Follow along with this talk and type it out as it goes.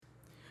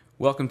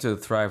Welcome to the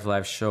Thrive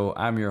Life Show.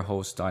 I'm your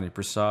host, Donnie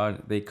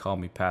Prasad. They call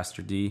me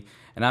Pastor D,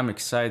 and I'm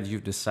excited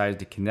you've decided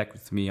to connect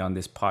with me on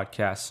this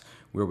podcast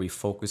where we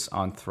focus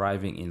on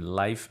thriving in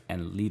life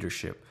and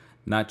leadership,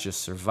 not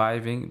just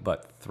surviving,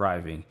 but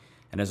thriving.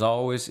 And as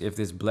always, if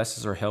this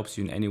blesses or helps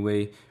you in any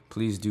way,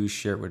 please do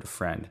share it with a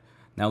friend.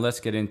 Now let's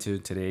get into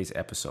today's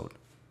episode.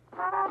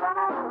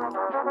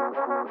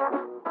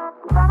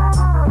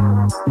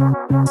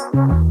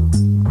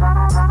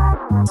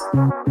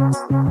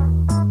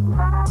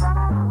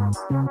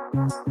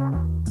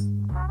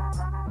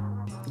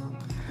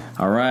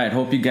 All right,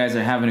 hope you guys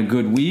are having a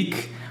good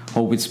week.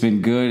 Hope it's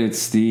been good.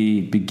 It's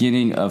the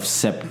beginning of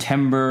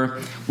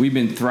September. We've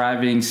been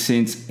thriving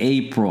since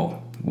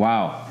April.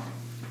 Wow.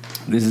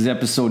 This is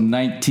episode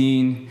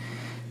 19.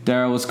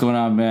 Daryl, what's going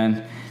on,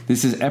 man?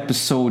 This is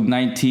episode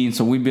 19.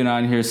 So we've been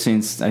on here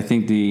since, I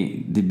think,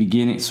 the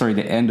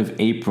end of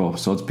April.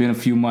 So it's been a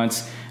few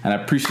months, and I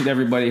appreciate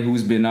everybody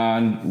who's been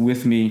on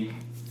with me.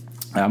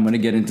 I'm going to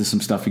get into some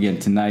stuff again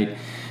tonight.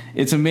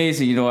 It's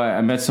amazing. You know,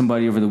 I met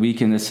somebody over the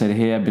weekend that said,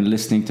 hey, I've been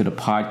listening to the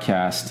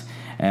podcast,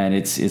 and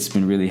it's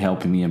been really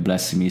helping me and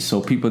blessing me.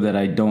 So people that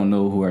I don't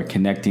know who are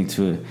connecting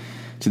to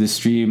the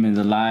stream and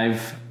the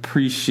live,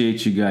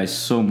 appreciate you guys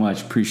so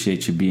much.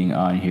 Appreciate you being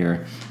on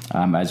here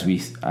as we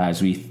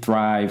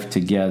thrive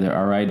together.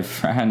 All right,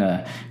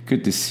 Frana,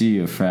 good to see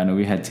you, Frana.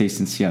 We had Taste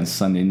and See on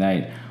Sunday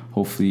night.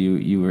 Hopefully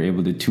you were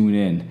able to tune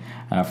in.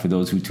 For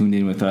those who tuned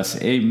in with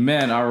us,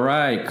 amen. All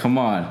right, come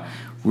on.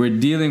 We're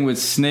dealing with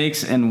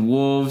snakes and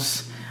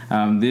wolves.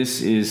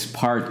 This is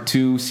part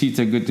 2.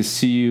 Sita, good to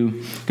see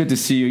you. Good to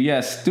see you.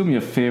 Yes, do me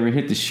a favor.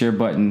 Hit the share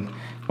button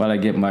while I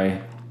get my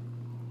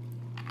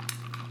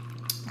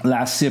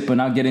last sip,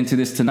 and I'll get into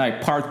this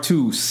tonight. Part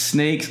 2,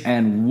 snakes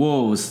and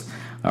wolves.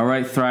 All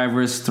right,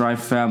 Thrivers,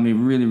 Thrive family,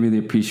 really, really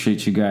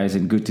appreciate you guys,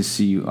 and good to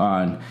see you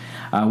on.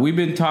 We've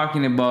been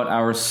talking about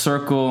our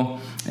circle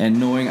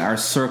and knowing our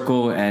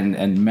circle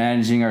and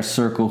managing our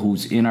circle,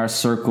 who's in our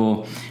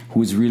circle,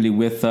 who's really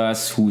with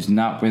us, who's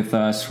not with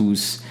us,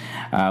 who's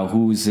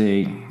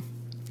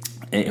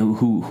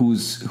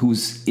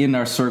in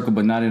our circle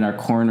but not in our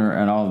corner,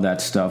 and all of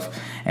that stuff.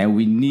 And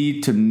we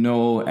need to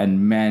know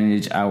and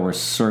manage our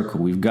circle.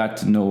 We've got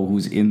to know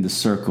who's in the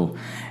circle.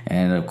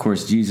 And of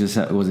course, Jesus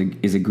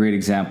is a great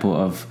example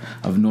of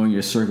knowing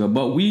your circle.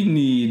 But we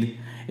need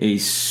a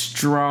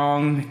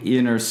strong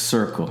inner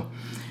circle.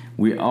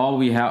 We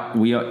are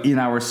in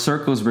our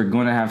circles. We're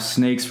going to have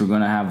snakes. We're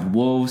going to have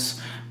wolves.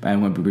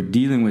 And when we're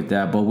dealing with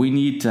that, but we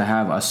need to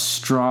have a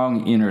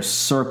strong inner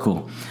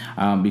circle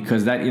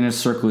because that inner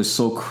circle is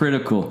so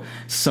critical.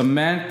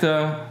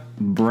 Samantha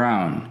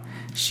Brown,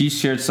 she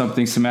shared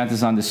something.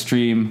 Samantha's on the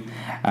stream,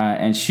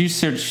 and she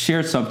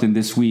shared something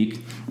this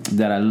week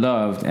that I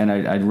loved, and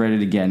I read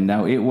it again.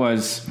 Now, it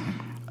was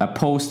a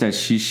post that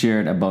she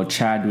shared about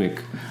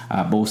Chadwick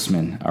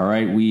Boseman. All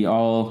right,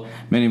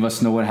 many of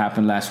us know what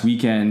happened last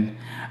weekend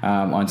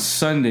on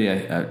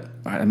Sunday, or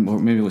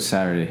maybe it was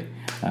Saturday.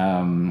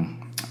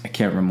 I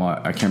can't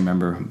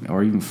remember,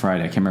 or even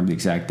Friday. I can't remember the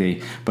exact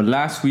day. But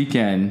last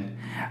weekend,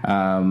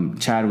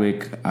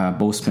 Chadwick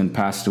Boseman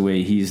passed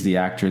away. He's the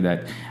actor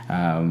that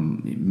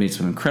made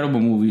some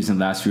incredible movies in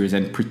the last few years,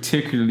 and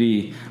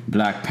particularly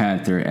Black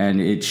Panther. And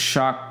it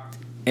shocked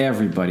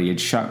everybody. It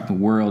shocked the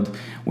world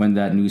when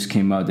that news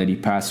came out that he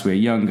passed away. A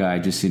young guy,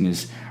 just in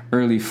his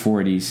early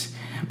 40s.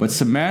 But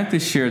Samantha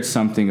shared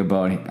something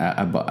about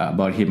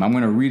him. I'm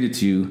going to read it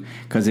to you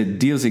because it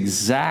deals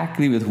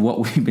exactly with what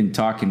we've been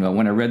talking about.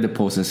 When I read the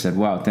post, I said,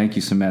 wow, thank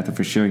you, Samantha,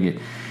 for sharing it.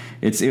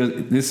 This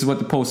is what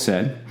the post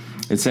said.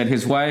 It said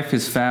his wife,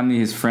 his family,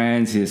 his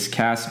friends, his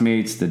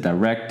castmates, the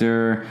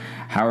director,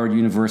 Howard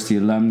University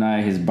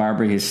alumni, his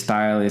barber, his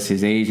stylist,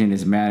 his agent,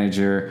 his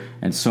manager,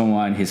 and so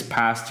on, his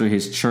pastor,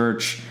 his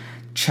church,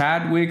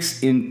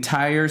 Chadwick's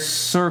entire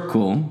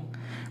circle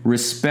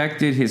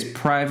respected his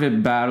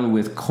private battle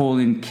with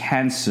colon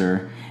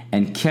cancer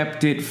and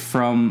kept it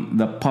from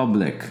the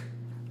public.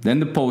 Then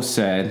the post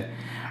said,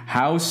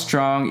 how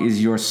strong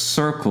is your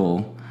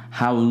circle?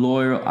 How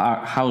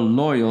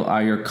loyal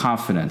are your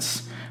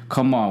confidence?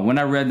 Come on. When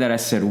I read that, I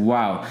said,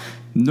 wow,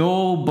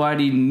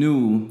 nobody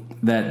knew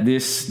that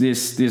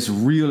this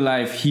real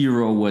life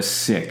hero was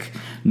sick.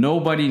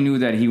 Nobody knew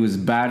that he was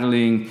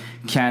battling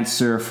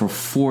cancer for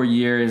 4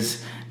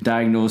 years,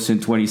 diagnosed in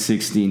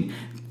 2016.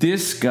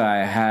 This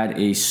guy had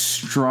a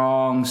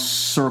strong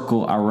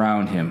circle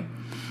around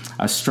him.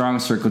 A strong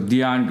circle.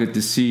 Dion, good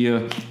to see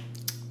you.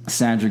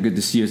 Sandra, good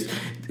to see you.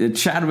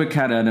 Chadwick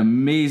had an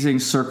amazing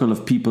circle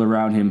of people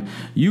around him.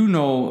 You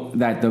know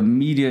that the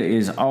media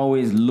is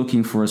always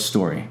looking for a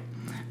story.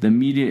 The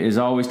media is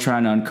always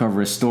trying to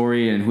uncover a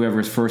story, and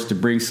whoever's first to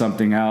bring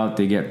something out,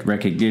 they get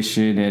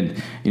recognition,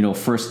 and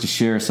first to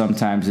share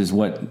sometimes is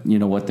what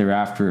they're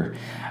after.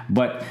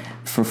 But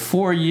for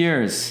 4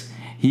 years,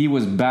 he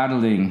was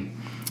battling.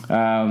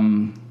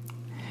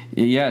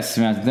 Yes,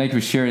 man. Thank you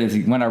for sharing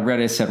this. When I read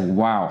it, I said,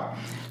 wow.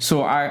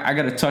 So I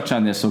got to touch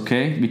on this,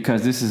 okay?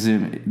 Because this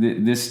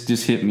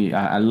just hit me.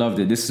 I loved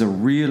it. This is a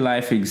real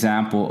life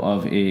example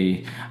of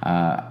a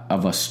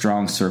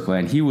strong circle,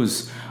 and he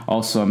was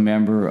also a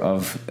member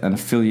of an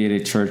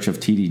affiliated church of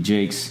T.D.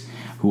 Jakes,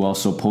 who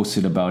also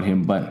posted about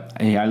him. But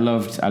hey, I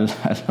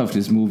loved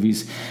his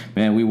movies.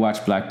 Man, we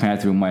watched Black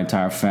Panther with my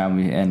entire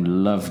family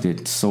and loved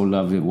it. So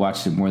loved it.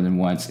 Watched it more than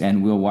once,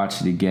 and we'll watch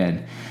it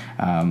again.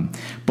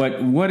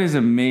 But what is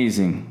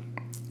amazing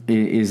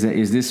is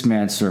this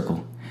man's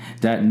circle.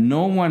 That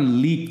no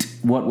one leaked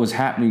what was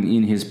happening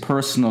in his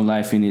personal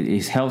life, in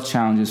his health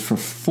challenges for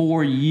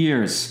 4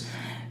 years.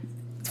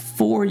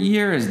 4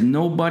 years,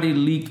 nobody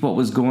leaked what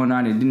was going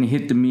on. It didn't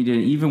hit the media.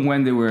 Even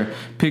when there were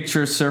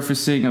pictures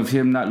surfacing of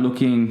him not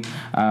looking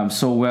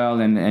so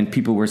well, and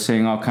people were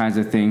saying all kinds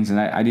of things, and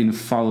I didn't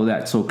follow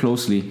that so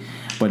closely.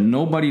 But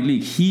nobody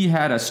leaked. He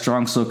had a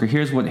strong circle.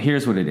 Here's what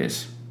it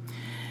is.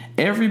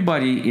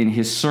 Everybody in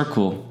his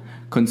circle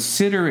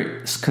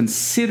considered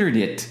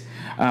it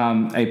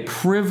a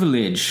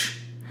privilege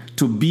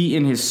to be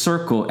in his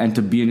circle and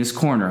to be in his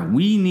corner.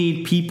 We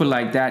need people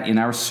like that in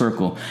our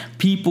circle.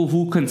 People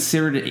who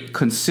consider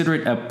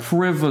it a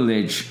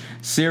privilege.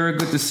 Sarah,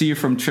 good to see you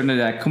from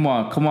Trinidad. Come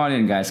on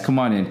in, guys. Come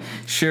on in.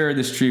 Share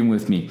the stream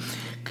with me.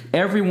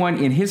 Everyone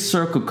in his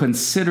circle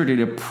considered it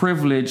a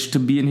privilege to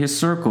be in his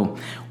circle.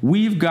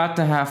 We've got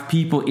to have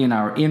people in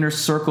our inner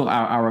circle,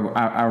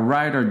 our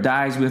ride or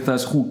dies with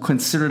us, who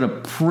consider it a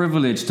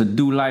privilege to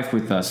do life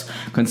with us,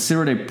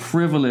 consider it a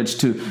privilege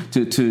to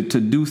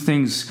do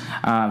things,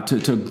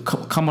 to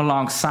come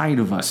alongside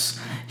of us.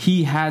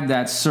 He had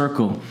that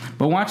circle.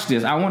 But watch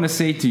this. I want to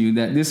say to you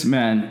that this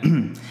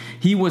man,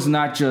 he was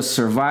not just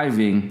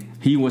surviving,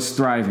 he was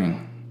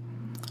thriving.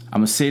 I'm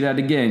going to say that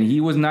again.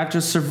 He was not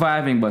just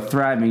surviving, but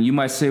thriving. You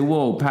might say,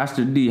 whoa,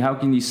 Pastor D, how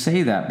can you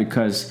say that?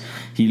 Because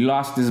he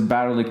lost this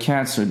battle to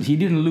cancer. He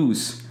didn't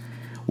lose.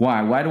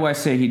 Why? Why do I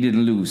say he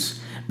didn't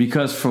lose?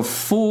 Because for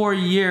 4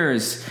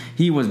 years,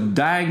 he was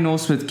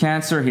diagnosed with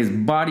cancer. His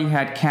body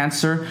had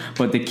cancer,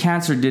 but the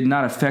cancer did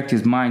not affect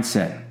his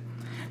mindset.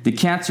 The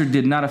cancer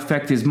did not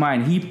affect his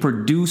mind. He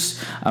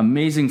produced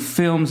amazing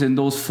films in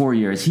those 4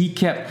 years. He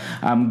kept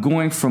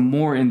going for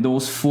more in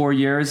those 4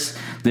 years.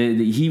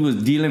 He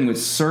was dealing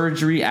with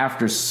surgery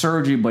after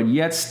surgery, but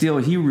yet still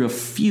he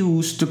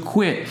refused to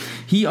quit.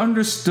 He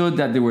understood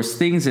that there was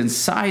things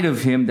inside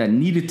of him that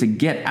needed to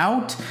get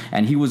out,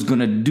 and he was going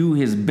to do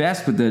his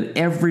best with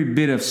every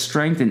bit of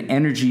strength and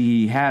energy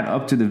he had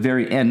up to the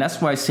very end. That's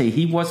why I say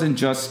he wasn't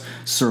just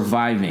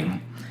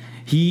surviving.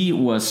 He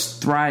was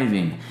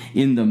thriving.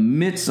 In the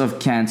midst of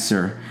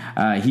cancer,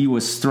 he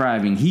was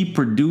thriving. He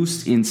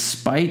produced in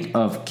spite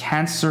of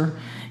cancer.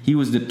 He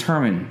was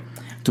determined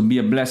to be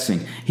a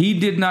blessing. He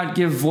did not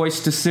give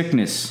voice to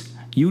sickness.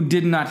 You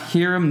did not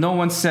hear him. No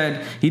one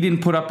said, he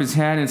didn't put up his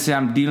hand and say,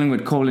 I'm dealing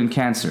with colon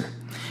cancer.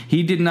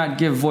 He did not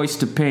give voice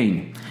to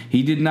pain.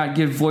 He did not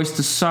give voice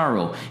to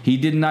sorrow. He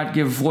did not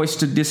give voice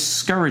to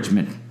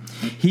discouragement.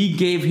 He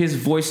gave his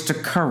voice to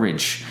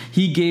courage.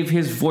 He gave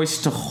his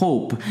voice to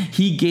hope.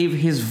 He gave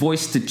his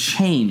voice to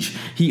change.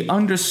 He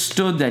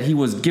understood that he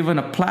was given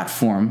a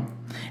platform,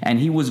 and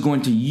he was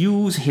going to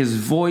use his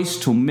voice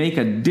to make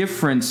a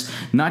difference,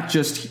 not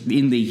just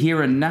in the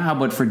here and now,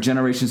 but for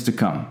generations to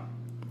come.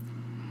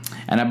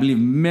 And I believe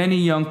many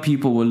young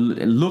people will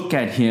look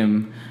at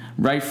him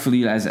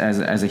rightfully as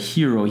a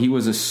hero. He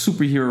was a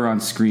superhero on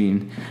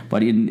screen,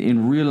 but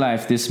in real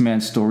life, this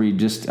man's story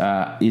just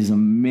is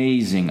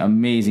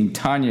amazing.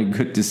 Tanya,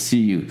 good to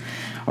see you.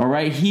 All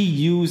right, he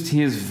used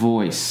his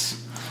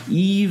voice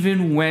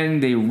even when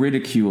they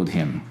ridiculed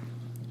him.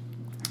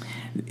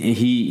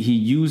 He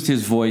used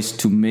his voice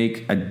to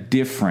make a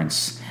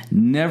difference.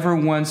 Never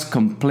once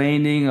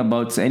complaining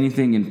about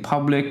anything in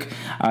public.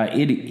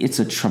 It's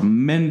a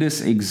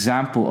tremendous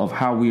example of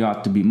how we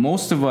ought to be.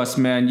 Most of us,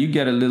 man, you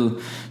get a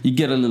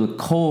little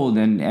cold,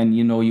 and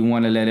you know, you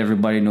want to let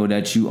everybody know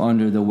that you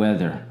under the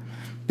weather.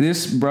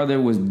 This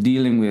brother was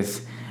dealing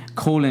with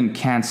colon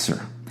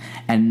cancer,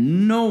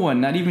 and no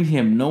one, not even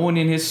him, no one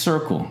in his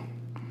circle.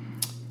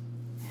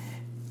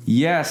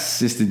 Yes,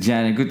 Sister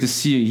Janet, good to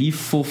see you. He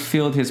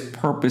fulfilled his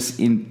purpose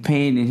in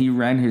pain, and he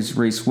ran his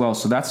race well.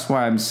 So that's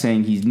why I'm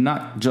saying he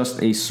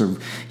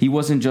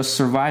wasn't just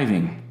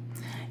surviving.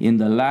 In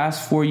the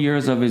last 4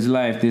 years of his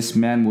life, this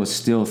man was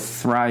still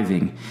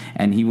thriving,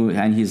 and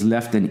he's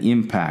left an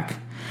impact.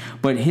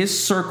 But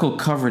his circle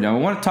covered him. I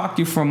want to talk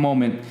to you for a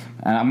moment.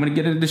 I'm going to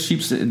get into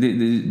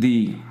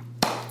the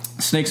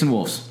snakes and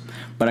wolves.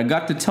 But I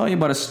got to tell you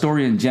about a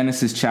story in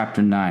Genesis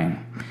chapter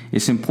 9.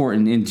 It's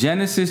important. In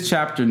Genesis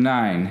chapter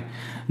 9,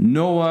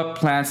 Noah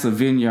plants a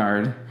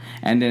vineyard,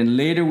 and then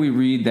later we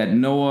read that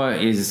Noah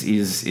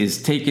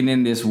is taking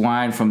in this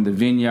wine from the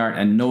vineyard,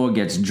 and Noah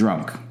gets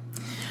drunk.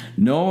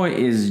 Noah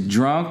is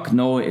drunk.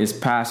 Noah is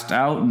passed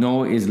out.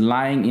 Noah is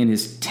lying in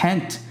his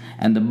tent,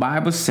 and the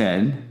Bible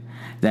said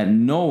that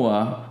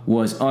Noah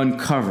was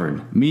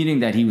uncovered, meaning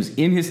that he was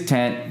in his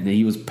tent, that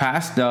he was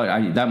passed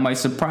out. That might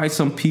surprise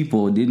some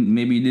people.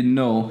 Maybe you didn't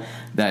know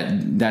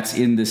that that's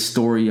in the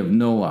story of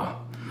Noah.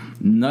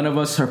 None of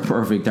us are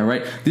perfect, all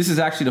right? This is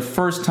actually the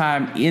first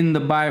time in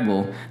the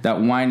Bible that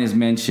wine is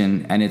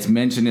mentioned, and it's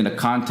mentioned in a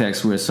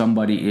context where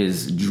somebody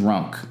is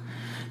drunk.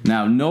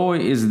 Now, Noah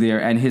is there,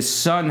 and his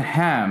son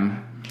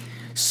Ham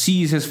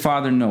sees his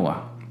father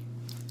Noah.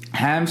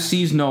 Ham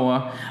sees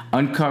Noah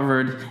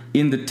uncovered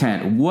in the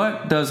tent.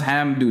 What does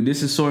Ham do?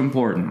 This is so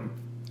important.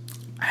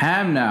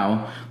 Ham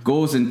now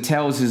goes and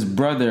tells his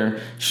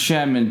brother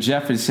Shem and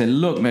Japheth, said,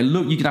 look, you're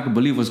not going to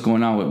believe what's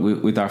going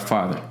on with our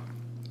father.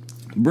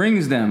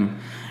 Brings them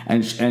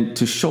and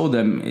to show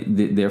them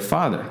their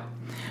father.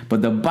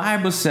 But the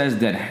Bible says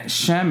that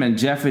Shem and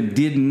Japheth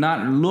did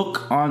not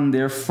look on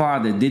their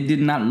father. They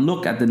did not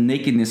look at the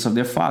nakedness of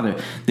their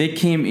father. They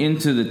came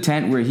into the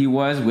tent where he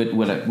was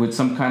with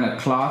some kind of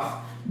cloth,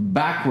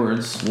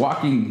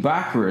 walking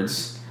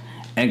backwards,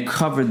 and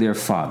covered their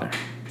father.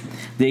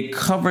 They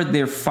covered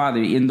their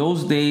father. In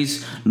those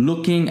days,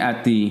 looking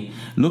at the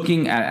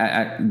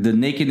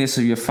nakedness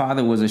of your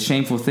father was a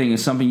shameful thing.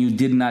 It's something you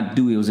did not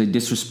do. It was a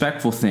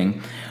disrespectful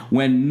thing.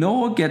 When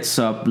Noah gets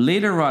up,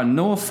 later on,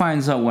 Noah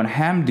finds out what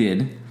Ham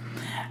did,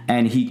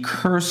 and he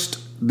cursed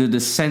the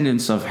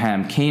descendants of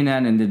Ham,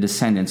 Canaan and the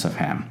descendants of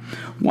Ham.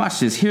 Watch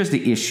this. Here's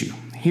the issue.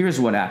 Here's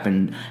what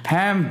happened.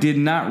 Ham did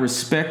not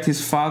respect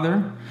his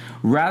father.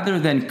 Rather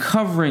than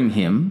covering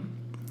him,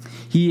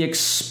 he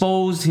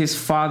exposed his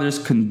father's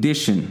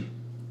condition.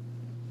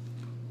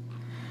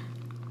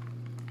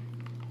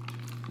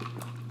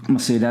 I'm going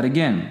to say that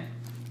again.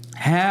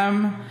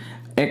 Ham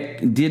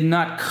did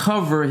not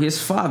cover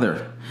his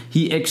father.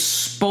 He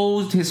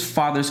exposed his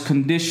father's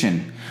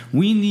condition.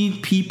 We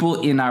need people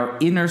in our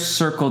inner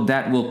circle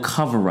that will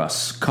cover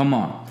us. Come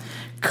on.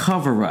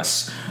 Cover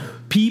us.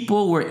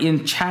 People were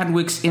in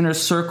Chadwick's inner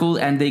circle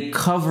and they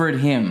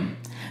covered him.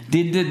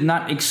 They did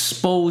not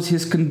expose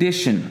his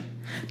condition.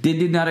 They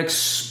did not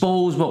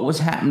expose what was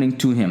happening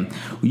to him.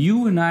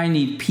 You and I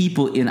need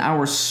people in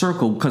our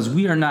circle because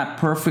we are not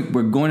perfect.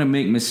 We're going to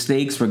make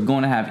mistakes. We're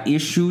going to have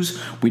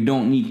issues. We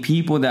don't need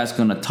people that's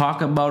going to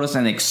talk about us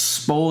and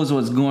expose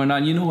what's going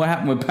on. You know what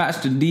happened with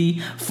Pastor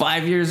D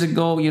 5 years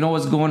ago? You know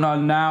what's going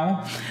on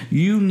now?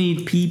 You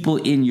need people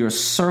in your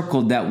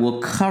circle that will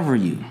cover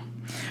you.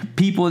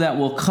 People that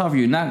will cover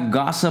you, not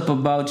gossip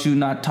about you,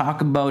 not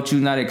talk about you,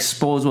 not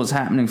expose what's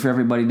happening for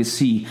everybody to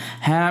see.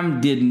 Ham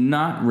did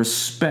not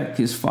respect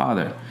his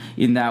father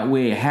in that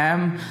way.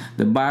 Ham,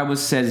 the Bible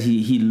says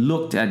he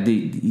looked at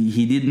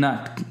he did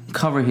not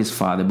cover his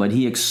father, but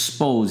he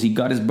exposed. He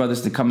got his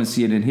brothers to come and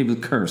see it, and he was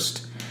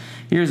cursed.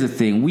 Here's the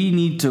thing. We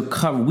need to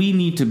cover. We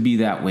need to be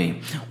that way.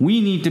 We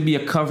need to be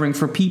a covering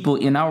for people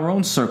in our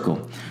own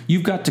circle.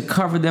 You've got to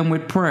cover them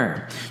with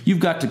prayer. You've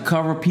got to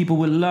cover people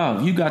with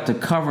love. You got to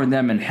cover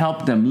them and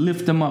help them,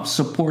 lift them up,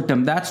 support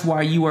them. That's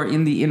why you are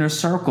in the inner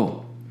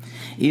circle.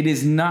 It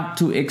is not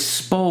to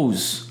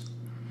expose.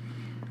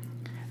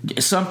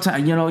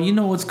 Sometimes, you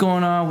know what's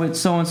going on with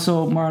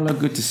so-and-so. Marla,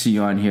 good to see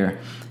you on here.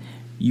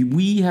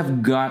 We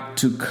have got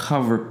to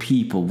cover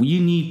people.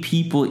 You need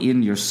people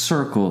in your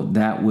circle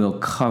that will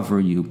cover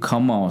you.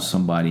 Come on,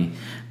 somebody.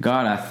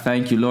 God, I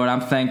thank you, Lord.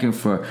 I'm thanking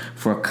for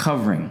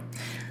covering.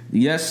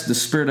 Yes, the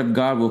Spirit of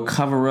God will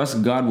cover us.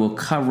 God will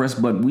cover us,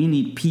 but we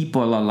need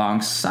people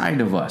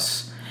alongside of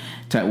us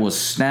that will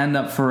stand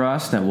up for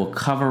us, that will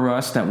cover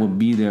us, that will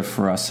be there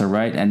for us, all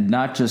right? And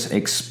not just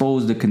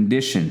expose the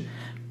condition.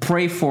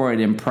 Pray for it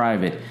in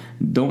private.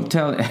 Don't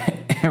tell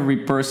every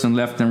person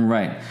left and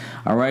right.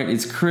 All right,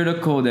 it's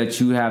critical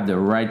that you have the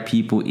right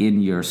people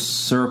in your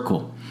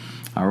circle.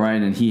 All right,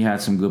 and he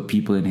had some good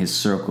people in his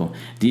circle.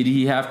 Did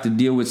he have to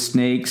deal with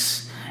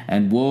snakes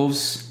and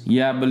wolves?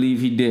 Yeah, I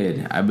believe he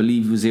did. I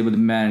believe he was able to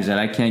manage that.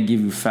 I can't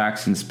give you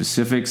facts and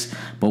specifics,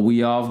 but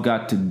we all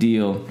got to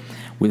deal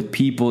with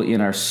people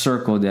in our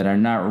circle that are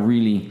not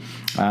really,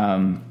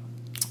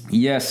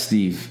 yes,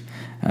 Steve,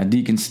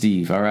 Deacon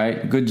Steve, all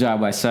right? Good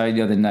job. I saw you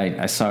the other night.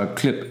 I saw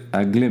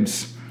a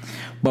glimpse.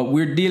 But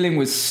we're dealing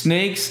with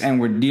snakes and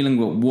we're dealing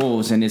with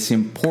wolves, and it's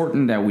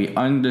important that we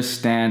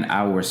understand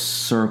our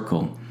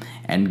circle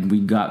and we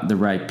got the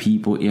right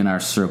people in our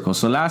circle.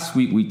 So last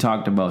week we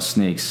talked about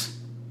snakes.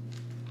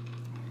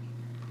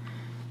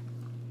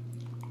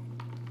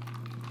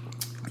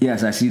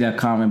 Yes, I see that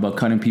comment about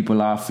cutting people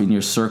off in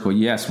your circle.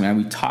 Yes, man,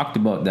 we talked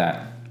about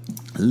that.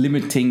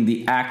 Limiting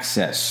the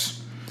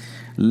access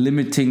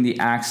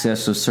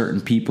of certain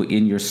people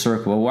in your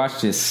circle. Well,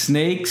 watch this.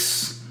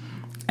 Snakes.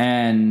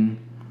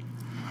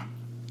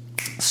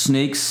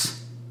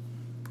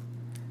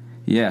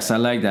 Yes, I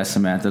like that,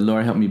 Samantha.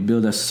 Lord, help me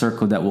build a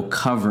circle that will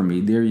cover me.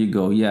 There you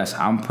go. Yes,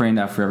 I'm praying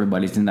that for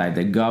everybody tonight,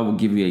 that God will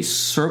give you a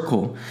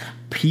circle,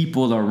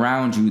 people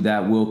around you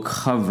that will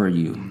cover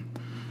you.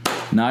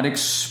 Not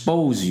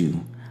expose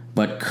you,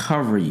 but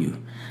cover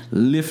you.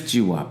 Lift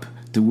you up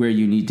to where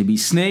you need to be.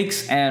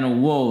 Snakes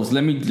and wolves.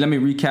 Let me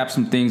recap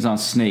some things on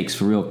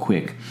snakes real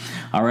quick.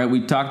 All right,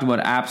 we talked about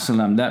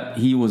Absalom, that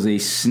he was a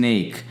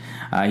snake.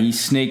 He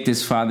snaked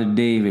his father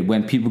David.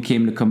 When people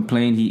came to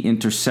complain, he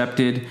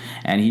intercepted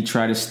and he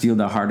tried to steal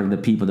the heart of the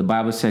people. The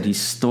Bible said he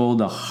stole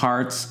the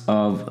hearts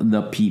of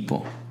the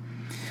people.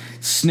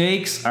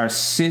 Snakes are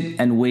sit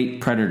and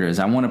wait predators.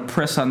 I want to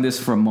press on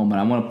this for a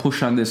moment. I want to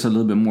push on this a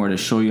little bit more to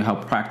show you how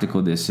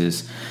practical this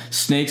is.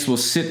 Snakes will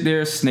sit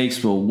there,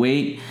 snakes will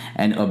wait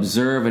and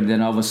observe, and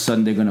then all of a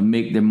sudden they're going to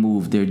make their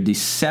move. They're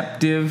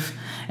deceptive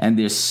and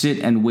they're sit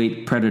and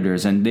wait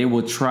predators, and they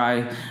will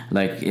try,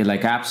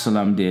 like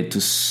Absalom did,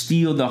 to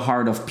steal the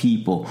heart of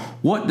people.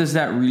 What does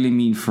that really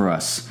mean for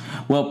us?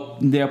 Well,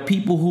 there are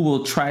people who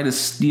will try to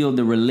steal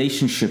the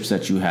relationships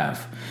that you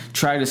have,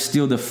 try to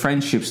steal the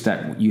friendships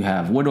that you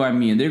have. What do I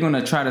mean? They're going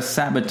to try to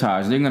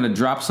sabotage. They're going to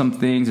drop some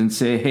things and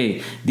say,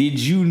 hey, did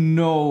you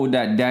know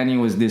that Danny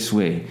was this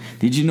way?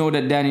 Did you know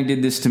that Danny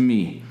did this to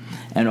me?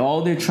 And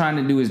all they're trying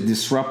to do is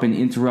disrupt and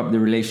interrupt the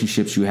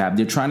relationships you have.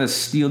 They're trying to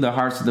steal the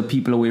hearts of the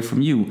people away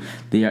from you.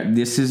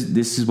 This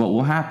is what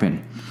will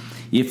happen.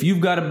 If you've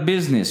got a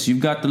business,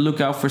 you've got to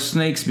look out for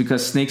snakes,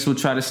 because snakes will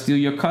try to steal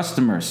your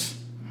customers.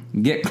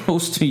 Get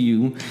close to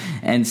you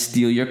and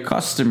steal your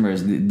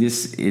customers.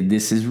 This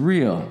is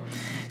real.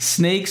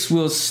 Snakes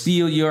will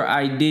steal your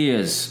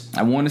ideas.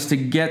 I want us to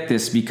get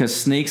this, because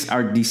snakes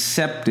are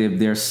deceptive.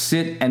 They're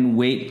sit and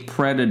wait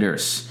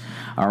predators.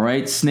 All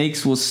right?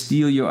 Snakes will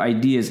steal your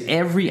ideas.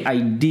 Every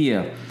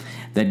idea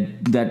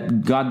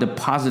that God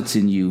deposits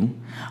in you,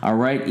 all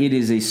right, it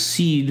is a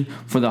seed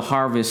for the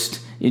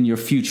harvest in your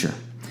future.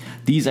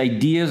 These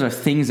ideas are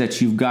things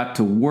that you've got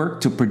to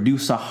work to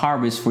produce a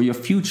harvest for your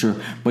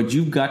future, but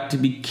you've got to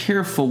be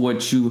careful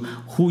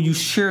who you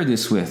share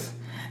this with.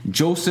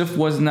 Joseph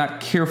was not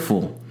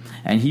careful,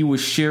 and he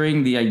was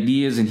sharing the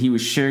ideas, and he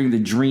was sharing the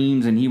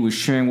dreams, and he was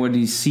sharing what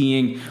he's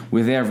seeing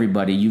with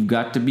everybody. You've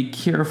got to be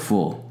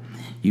careful.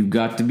 You've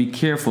got to be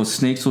careful.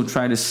 Snakes will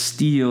try to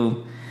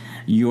steal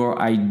your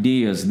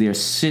ideas. They're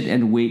sit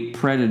and wait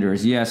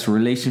predators. Yes,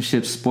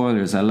 relationship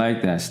spoilers. I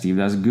like that, Steve.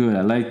 That's good.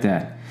 I like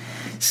that.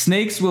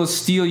 Snakes will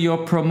steal your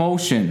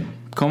promotion.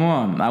 Come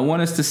on. I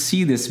want us to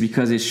see this,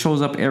 because it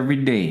shows up every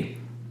day.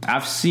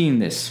 I've seen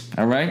this.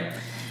 All right.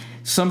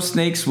 Some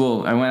snakes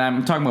will, and when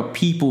I'm talking about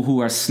people who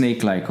are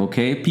snake-like,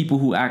 okay? People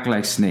who act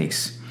like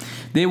snakes.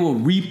 They will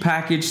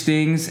repackage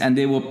things, and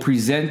they will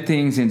present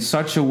things in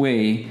such a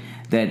way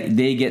that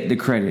they get the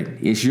credit.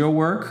 It's your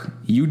work.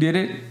 You did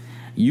it.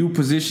 You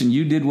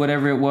did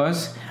whatever it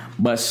was.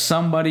 But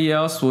somebody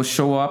else will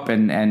show up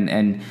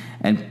and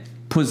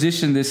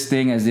position this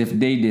thing as if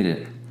they did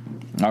it.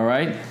 All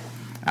right?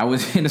 I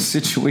was in a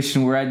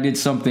situation where I did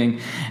something,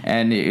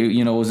 and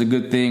it was a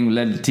good thing. We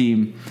led the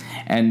team,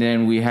 and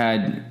then we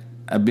had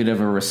a bit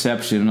of a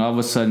reception, and all of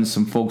a sudden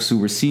some folks who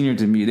were senior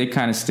to me, they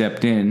kind of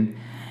stepped in,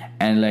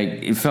 and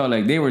it felt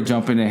like they were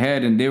jumping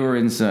ahead, and they were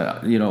in,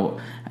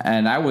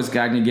 and I was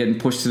kind of getting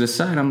pushed to the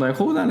side. I'm like,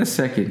 hold on a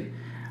second,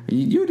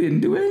 you didn't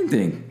do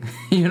anything.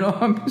 You know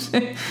what I'm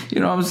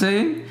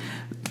saying?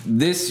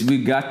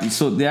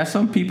 So there are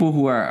some people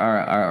who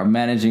are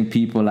managing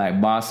people, like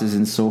bosses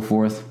and so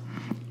forth.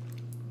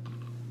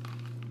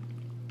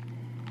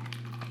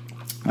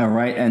 All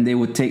right, and they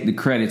would take the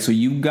credit. So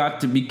you've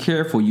got to be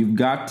careful. You've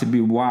got to be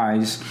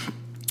wise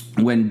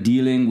when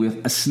dealing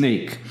with a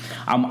snake.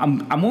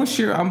 I'm gonna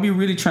share. I'll be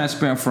really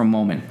transparent for a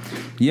moment.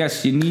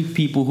 Yes, you need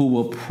people who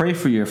will pray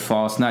for your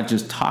faults, not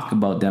just talk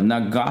about them,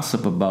 not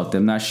gossip about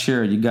them, not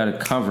share. You got to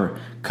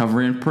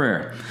cover in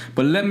prayer.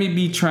 But let me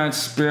be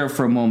transparent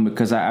for a moment,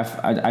 because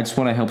I just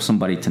want to help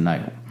somebody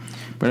tonight.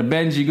 Brother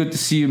Benji, good to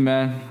see you,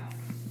 man.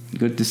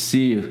 Good to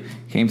see you.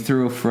 Came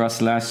through for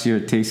us last year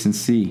at Taste and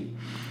See.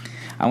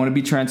 I want to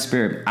be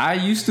transparent. I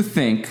used to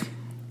think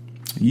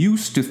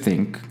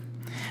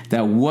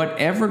that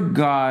whatever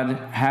God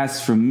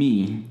has for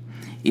me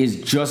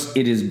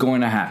it is going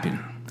to happen.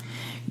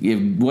 If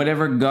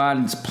whatever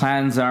God's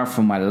plans are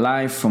for my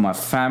life, for my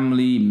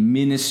family,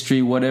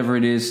 ministry, whatever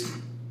it is,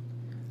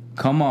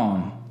 come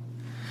on.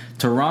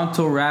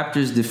 Toronto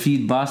Raptors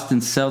defeat Boston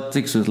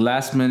Celtics with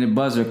last minute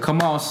buzzer.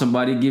 Come on,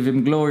 somebody, give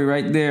him glory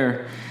right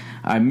there.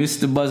 I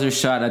missed the buzzer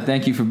shot. I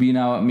thank you for being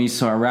out with me.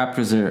 So our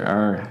Raptors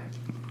are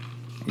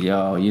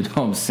yo, you know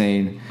what I'm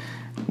saying?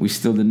 We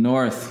still the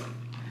North.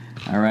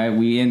 All right,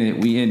 we in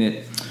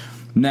it.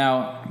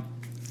 Now,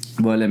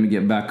 well, let me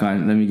get back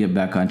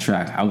on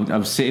track. I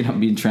was saying I'm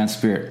being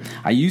transparent.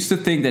 I used to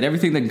think that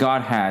everything that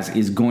God has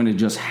is going to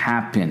just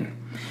happen.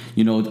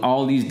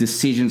 All these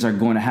decisions are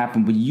going to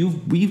happen, but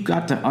we've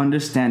got to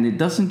understand it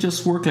doesn't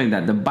just work like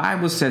that. The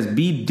Bible says,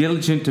 be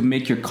diligent to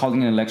make your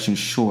calling and election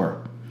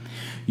sure.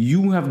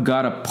 You have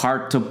got a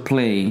part to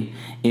play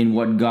in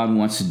what God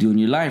wants to do in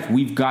your life.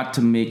 We've got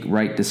to make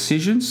right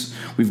decisions.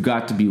 We've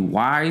got to be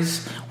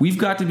wise. We've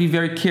got to be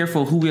very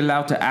careful who we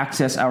allow to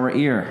access our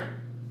ear.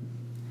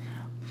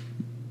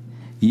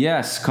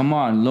 Yes, come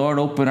on. Lord,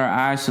 open our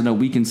eyes so that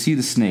we can see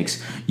the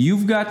snakes.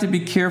 You've got to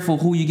be careful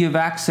who you give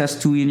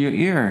access to in your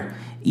ear.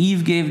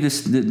 Eve gave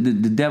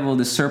the devil,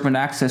 the serpent,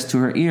 access to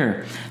her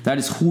ear. That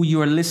is who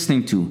you are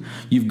listening to.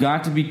 You've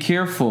got to be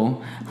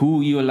careful who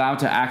you allow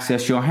to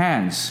access your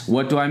hands.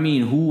 What do I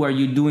mean? Who are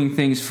you doing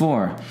things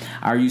for?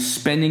 Are you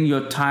spending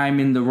your time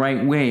in the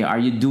right way? Are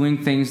you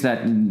doing things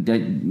that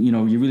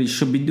you really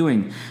should be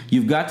doing?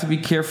 You've got to be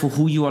careful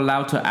who you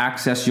allow to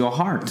access your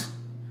heart.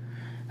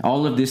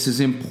 All of this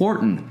is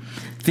important.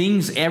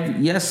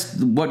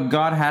 What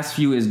God has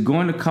for you is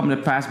going to come to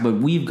pass, but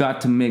we've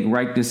got to make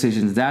right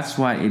decisions. That's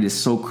why it is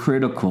so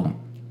critical.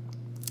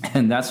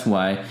 And that's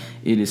why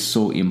it is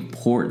so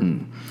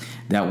important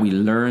that we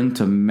learn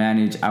to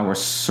manage our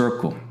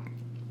circle.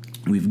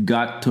 We've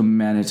got to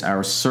manage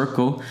our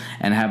circle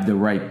and have the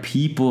right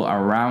people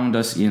around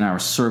us in our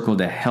circle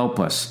to help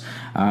us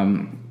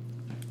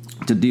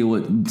to deal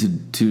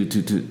with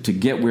to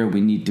get where we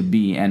need to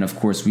be. And of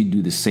course, we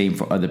do the same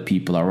for other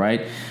people. All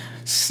right,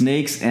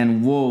 snakes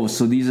and wolves.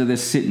 So these are the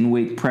sit and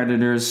wait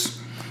predators.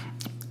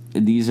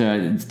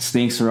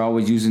 Snakes are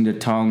always using their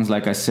tongues,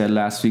 like I said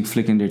last week,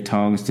 flicking their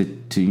tongues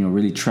to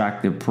really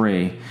track their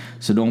prey.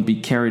 So don't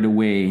be carried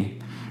away.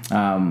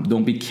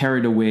 Don't be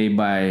carried away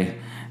by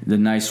the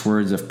nice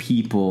words of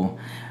people.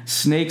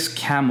 Snakes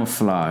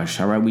camouflage.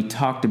 All right, we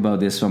talked about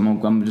this, so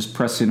I'm just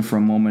pressing for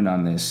a moment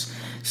on this.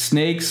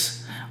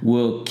 Snakes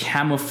will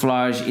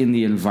camouflage in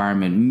the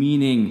environment,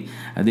 meaning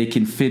they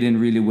can fit in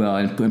really well.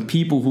 And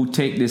people who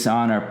take this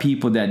on are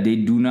people that they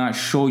do not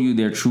show you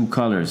their true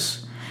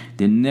colors.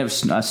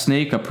 A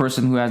snake, a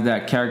person who has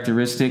that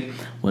characteristic,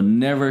 will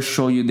never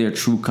show you their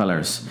true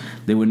colors.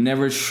 They will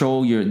never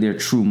show their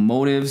true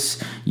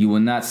motives. You will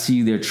not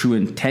see their true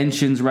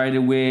intentions right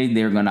away.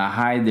 They're going to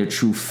hide their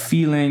true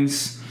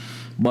feelings.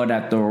 But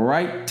at the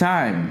right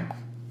time,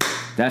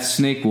 that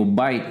snake will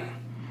bite,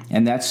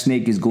 and that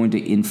snake is going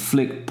to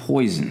inflict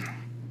poison.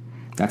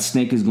 That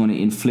snake is going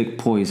to inflict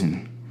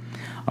poison.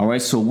 All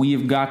right, so we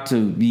have got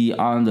to be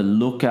on the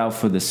lookout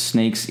for the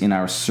snakes in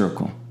our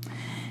circle.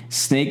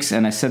 Snakes,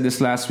 and I said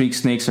this last week,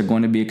 snakes are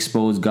going to be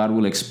exposed. God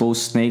will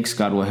expose snakes.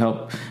 God will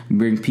help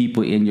bring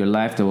people in your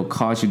life that will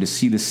cause you to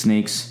see the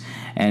snakes.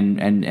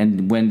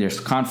 And when there's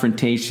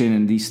confrontation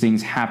and these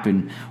things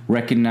happen,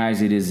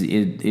 recognize it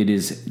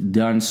is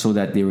done so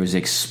that there is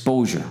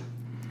exposure.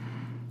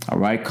 All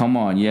right, come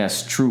on.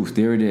 Yes, truth.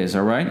 There it is.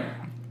 All right.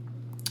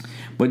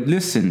 But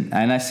listen,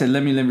 and I said,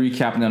 let me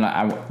recap, and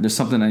then there's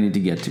something I need to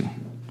get to.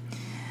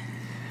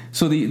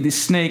 So the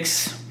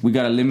snakes, we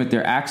got to limit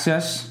their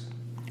access.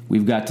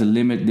 We've got to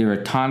limit their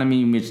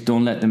autonomy, which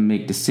don't let them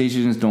make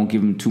decisions. Don't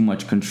give them too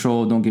much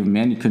control. Don't give them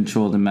any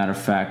control, as a matter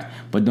of fact.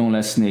 But don't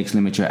let snakes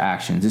limit your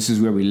actions. This is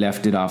where we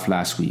left it off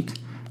last week.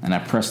 And I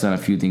pressed on a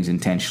few things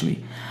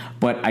intentionally.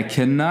 But I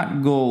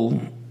cannot go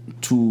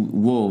to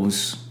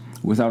wolves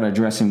without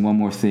addressing one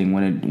more thing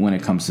when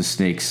it comes to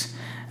snakes.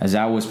 As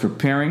I was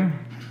preparing,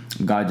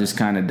 God just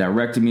kind of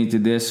directed me to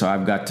this. So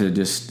I've got to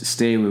just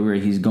stay with where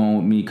he's going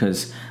with me,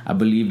 because I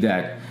believe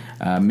that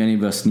many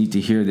of us need to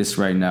hear this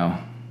right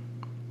now.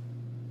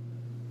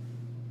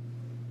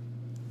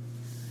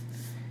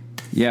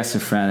 Yes,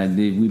 friend,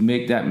 we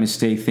make that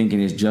mistake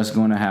thinking it's just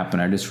going to happen.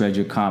 I just read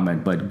your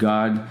comment. But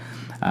God,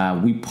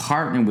 we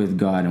partner with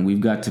God, and we've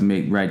got to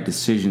make right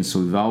decisions. So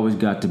we've always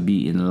got to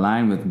be in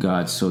line with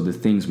God. So the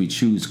things we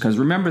choose. Because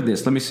remember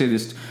this, let me say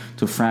this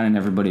to Fran and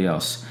everybody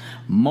else.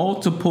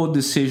 Multiple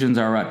decisions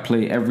are at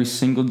play every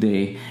single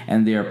day.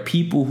 And there are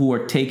people who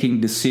are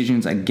taking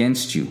decisions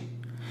against you.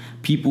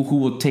 People who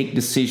will take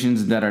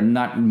decisions that are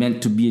not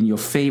meant to be in your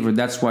favor.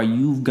 That's why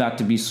you've got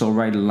to be so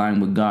right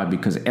aligned with God.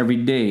 Because every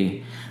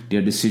day there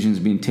are decisions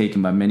being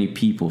taken by many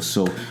people.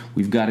 So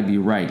we've got to be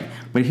right.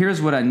 But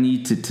here's what I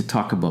need to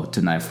talk about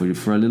tonight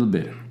for a little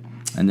bit.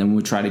 And then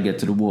we'll try to get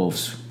to the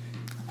wolves.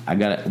 We're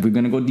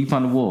going to go deep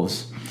on the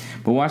wolves.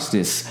 But watch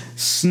this.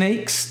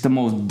 Snakes, the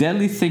most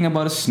deadly thing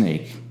about a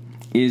snake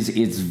is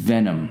its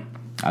venom.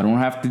 I don't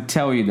have to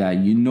tell you that.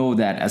 You know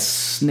that a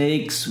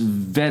snake's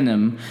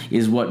venom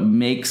is what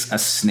makes a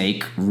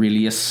snake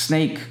really a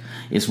snake.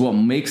 It's what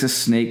makes a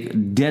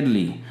snake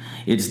deadly.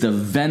 It's the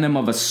venom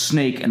of a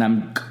snake, and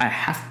I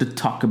have to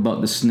talk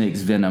about the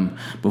snake's venom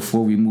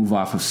before we move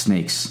off of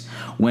snakes.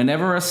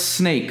 Whenever a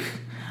snake,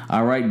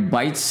 all right,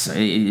 bites,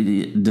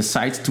 it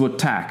decides to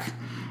attack,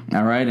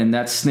 all right, and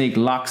that snake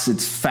locks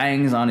its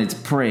fangs on its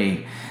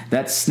prey,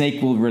 that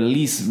snake will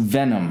release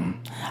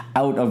venom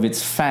out of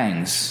its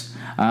fangs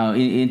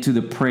into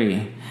the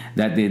prey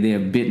that they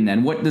have bitten.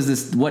 And what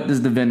does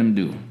the venom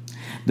do?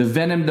 The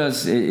venom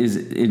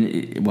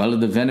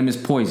the venom is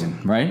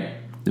poison, right?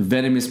 The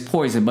venom is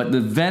poison, but the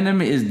venom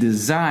is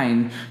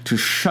designed to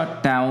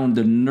shut down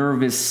the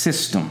nervous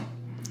system.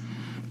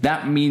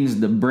 That means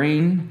the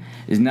brain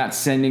is not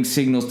sending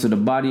signals to the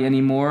body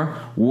anymore.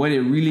 What it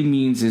really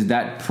means is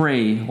that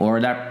prey, or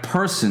that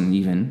person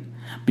even,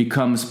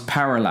 becomes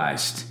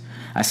paralyzed.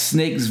 A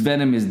snake's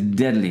venom is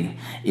deadly.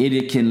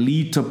 It can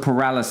lead to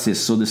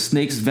paralysis. So the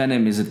snake's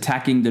venom is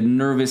attacking the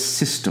nervous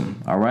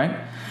system, all right?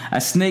 A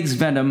snake's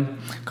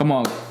venom, come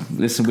on,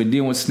 listen, we're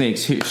dealing with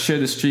snakes. Share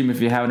the stream if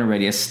you haven't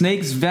already. A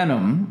snake's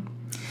venom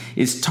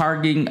is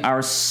targeting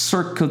our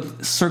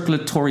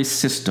circulatory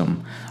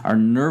system, our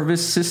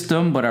nervous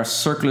system, but our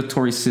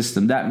circulatory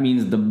system. That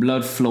means the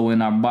blood flow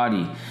in our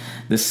body.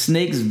 The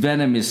snake's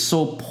venom is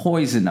so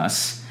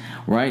poisonous,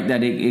 right,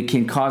 that it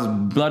can cause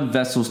blood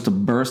vessels to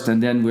burst,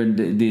 and then where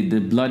the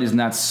blood is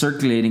not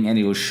circulating, and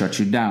it will shut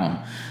you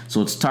down.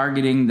 So it's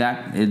targeting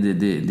that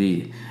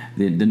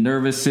the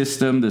nervous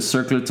system, the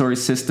circulatory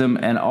system,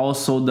 and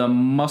also the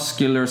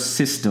muscular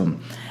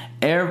system.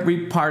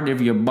 Every part of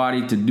your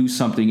body to do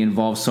something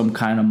involves some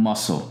kind of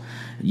muscle.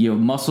 Your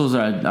muscles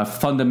are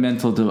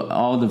fundamental to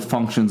all the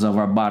functions of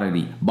our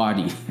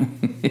body.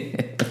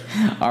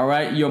 All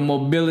right, your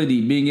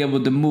mobility, being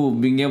able to move,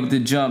 being able to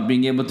jump,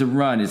 being able to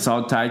run, it's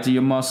all tied to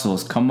your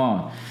muscles. Come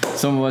on.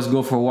 Some of us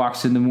go for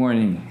walks in the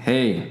morning.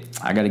 Hey,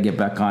 I got to get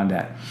back on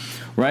that,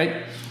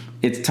 right?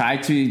 It's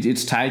tied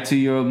to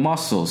your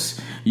muscles,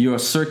 your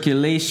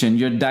circulation,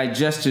 your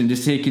digestion,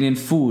 just taking in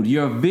food,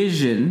 your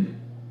vision.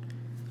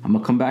 I'm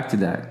gonna come back to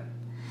that.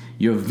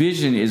 Your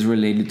vision is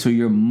related to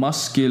your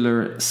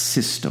muscular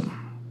system.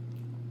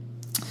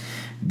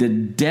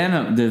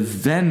 The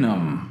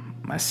venom.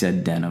 I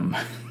said denim.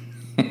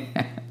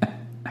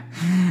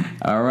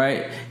 All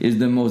right, is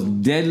the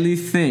most deadly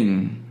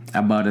thing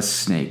about a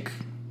snake.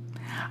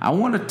 I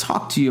want to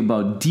talk to you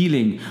about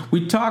dealing.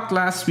 We talked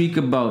last week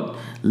about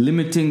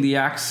limiting the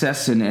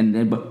access and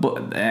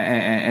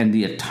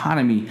the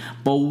autonomy.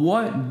 But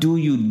what do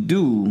you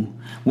do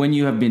when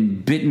you have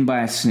been bitten by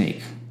a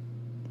snake?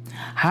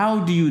 How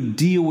do you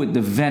deal with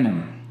the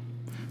venom?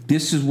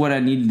 This is what I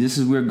need. This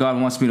is where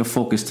God wants me to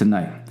focus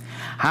tonight.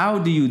 How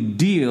do you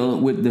deal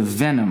with the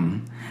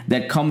venom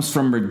that comes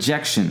from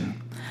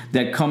rejection,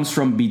 that comes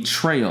from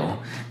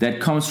betrayal, that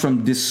comes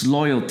from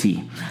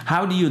disloyalty?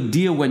 How do you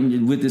deal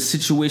with the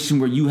situation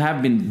where you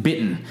have been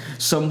bitten?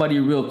 Somebody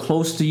real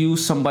close to you,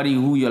 somebody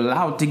who you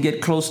allowed to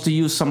get close to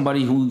you,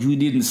 somebody who you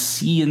didn't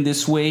see in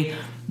this way,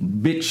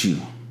 bit you.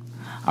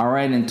 All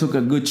right, and took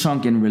a good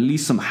chunk and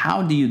released them.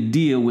 How do you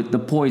deal with the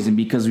poison?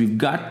 Because we've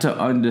got to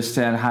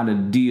understand how to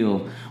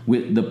deal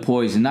with the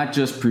poison, not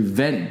just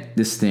prevent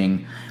this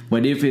thing,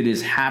 but if it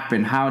has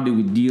happened, how do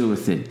we deal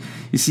with it?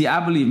 You see,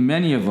 I believe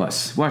many of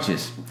us, watch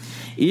this,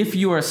 if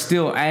you are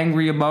still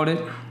angry about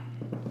it,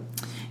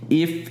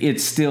 if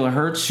it still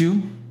hurts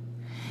you,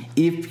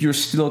 if you're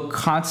still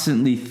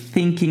constantly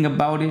thinking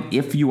about it,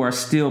 if you are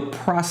still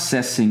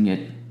processing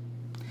it,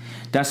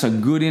 that's a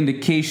good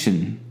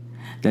indication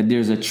that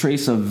there's a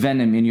trace of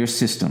venom in your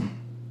system.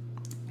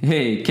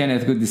 Hey,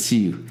 Kenneth, good to see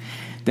you.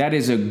 That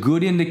is a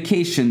good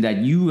indication that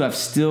you have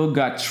still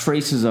got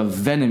traces of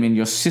venom in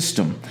your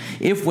system.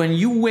 If when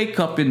you wake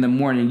up in the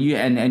morning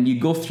and you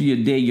go through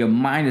your day, your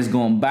mind is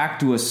going back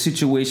to a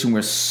situation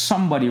where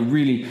somebody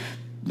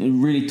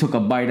really took a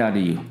bite out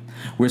of you,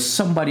 where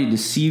somebody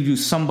deceived you,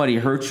 somebody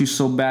hurt you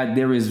so bad,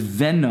 there is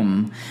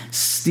venom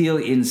still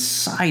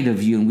inside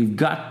of you, and we've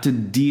got to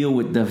deal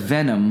with the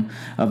venom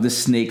of the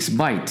snake's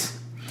bite.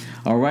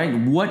 All right,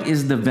 what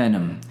is the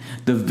venom?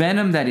 The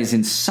venom that is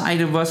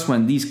inside of us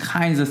when these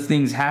kinds of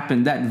things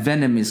happen, that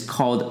venom is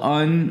called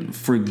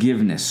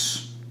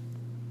unforgiveness.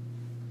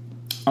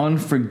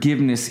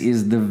 Unforgiveness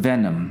is the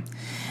venom.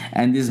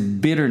 And this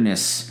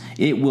bitterness,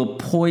 it will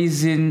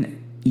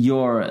poison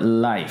your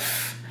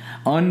life.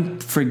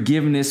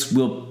 Unforgiveness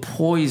will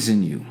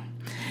poison you.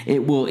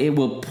 It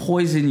will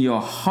poison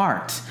your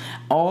heart.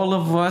 All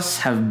of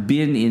us have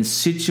been in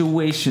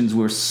situations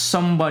where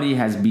somebody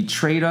has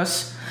betrayed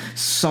us,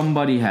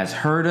 somebody has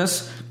hurt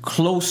us,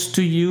 close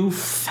to you,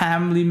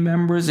 family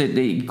members,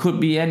 it could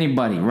be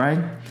anybody, right?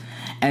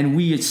 And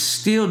we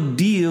still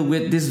deal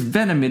with this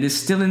venom. It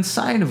is still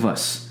inside of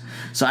us.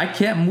 So I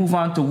can't move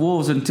on to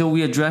wolves until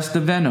we address the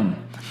venom.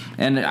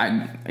 And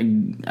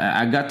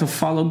I got to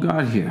follow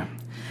God here.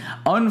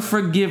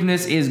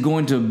 Unforgiveness is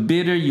going to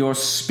bitter your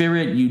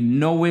spirit. You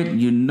know it.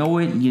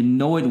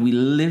 We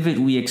live it.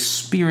 We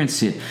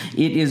experience it.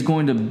 It is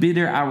going to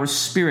bitter our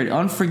spirit.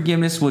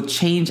 Unforgiveness will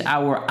change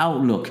our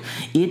outlook.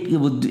 It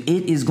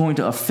is going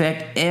to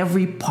affect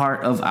every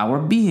part of our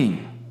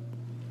being.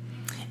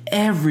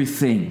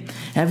 Everything.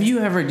 Have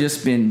you ever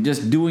just been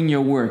doing your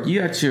work?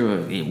 You at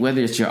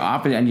whether it's your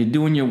opposite and you're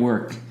doing your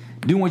work,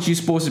 doing what you're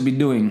supposed to be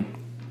doing.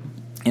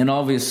 And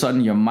all of a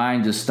sudden, your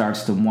mind just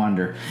starts to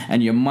wander.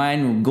 And your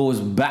mind goes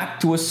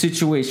back to a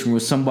situation where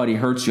somebody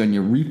hurts you and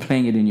you're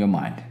replaying it in your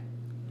mind.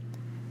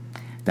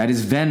 That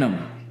is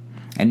venom.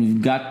 And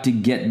we've got to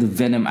get the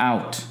venom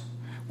out.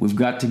 We've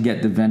got to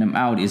get the venom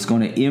out. It's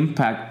going to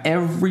impact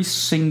every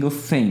single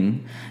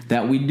thing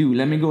that we do.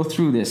 Let me go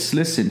through this.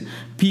 Listen,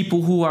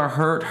 people who are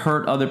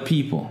hurt other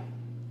people.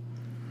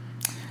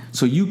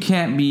 So you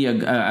can't be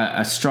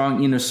a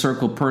strong inner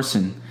circle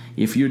person.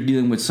 If you're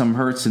dealing with some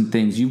hurts and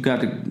things, we've got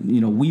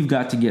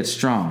to get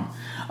strong.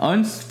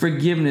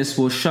 Unforgiveness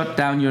will shut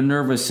down your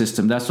nervous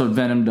system. That's what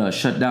venom does.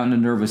 Shut down the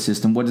nervous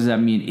system. What does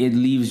that mean? It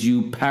leaves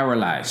you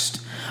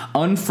paralyzed.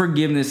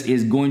 Unforgiveness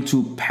is going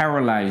to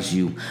paralyze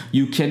you.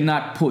 You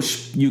cannot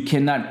push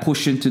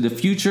into the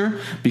future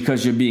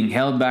because you're being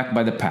held back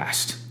by the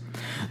past.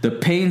 The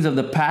pains of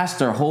the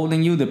past are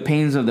holding you. The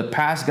pains of the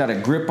past got a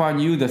grip on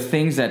you. The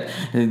things that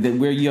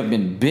where you have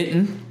been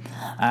bitten,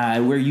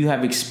 where you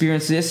have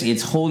experienced this,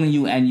 it's holding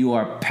you and you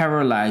are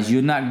paralyzed.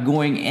 You're not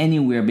going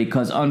anywhere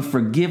because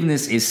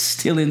unforgiveness is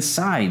still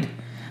inside.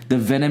 The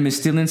venom is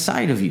still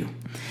inside of you.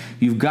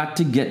 You've got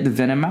to get the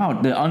venom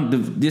out.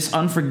 This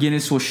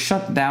unforgiveness will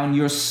shut down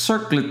your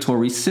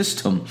circulatory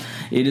system.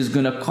 It is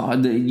going to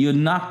cause, you're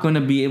not going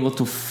to be able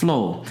to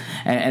flow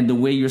and the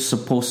way you're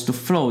supposed to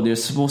flow.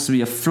 There's supposed to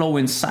be a flow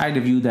inside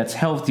of you that's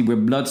healthy where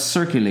blood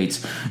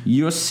circulates.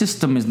 Your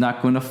system is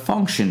not going to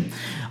function.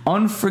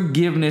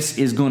 Unforgiveness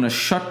is going to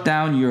shut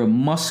down your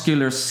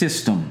muscular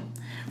system.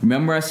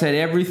 Remember I said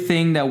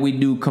everything that we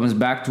do comes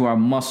back to our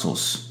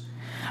muscles.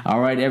 All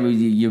right, your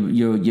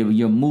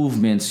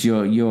movements,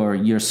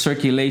 your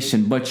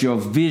circulation, but your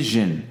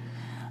vision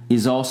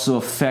is also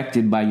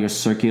affected by your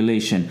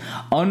circulation.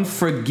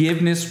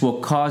 Unforgiveness will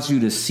cause you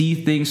to see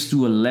things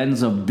through a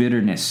lens of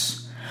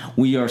bitterness.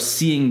 We are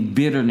seeing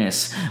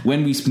bitterness.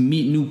 When we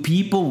meet new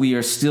people, we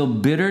are still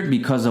bitter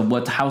because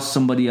of how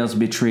somebody else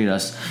betrayed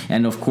us.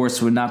 And of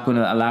course, we're not going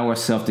to allow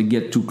ourselves to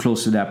get too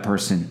close to that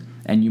person.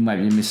 And you might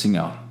be missing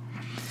out.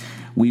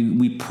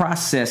 We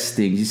process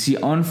things. You see,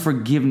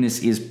 unforgiveness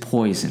is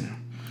poison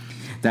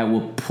that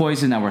will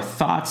poison our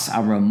thoughts,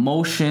 our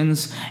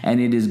emotions, and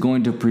it is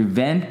going to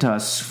prevent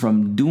us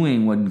from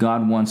doing what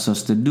God wants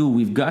us to do.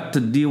 We've got to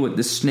deal with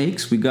the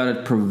snakes. We've got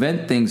to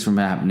prevent things from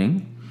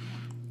happening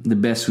the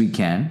best we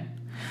can.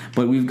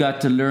 But we've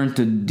got to learn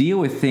to deal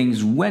with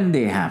things when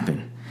they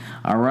happen.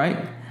 All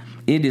right?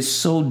 It is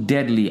so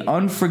deadly.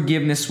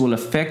 Unforgiveness will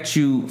affect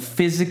you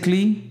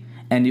physically,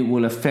 and it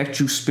will affect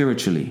you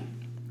spiritually.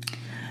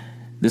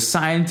 The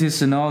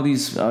scientists and all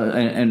these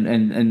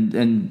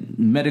and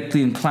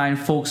medically inclined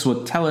folks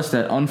will tell us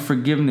that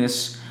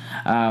unforgiveness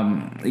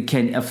it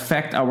can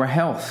affect our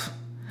health.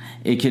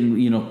 It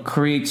can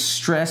create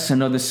stress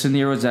and other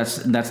scenarios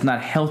that's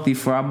not healthy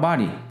for our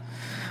body.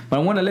 But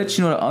I want to let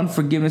you know that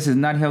unforgiveness is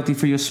not healthy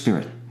for your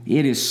spirit.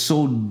 It is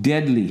so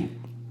deadly.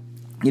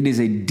 It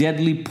is a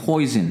deadly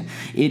poison.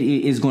 It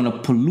is going to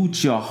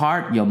pollute your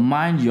heart, your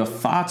mind, your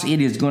thoughts. It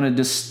is going to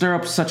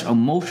disturb such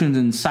emotions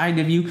inside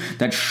of you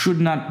that should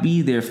not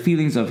be there.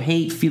 Feelings of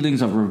hate,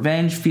 feelings of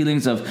revenge,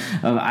 feelings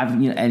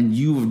and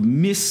you're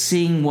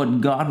missing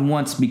what God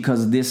wants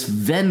because this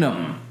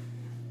venom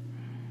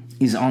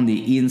is on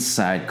the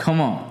inside.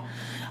 Come on.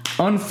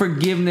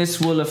 Unforgiveness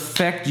will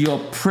affect your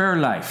prayer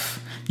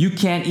life. You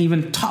can't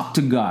even talk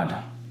to God.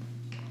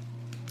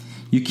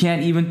 You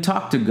can't even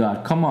talk to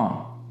God. Come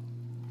on.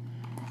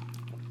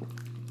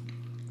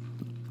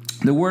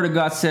 The word of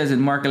God says in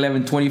Mark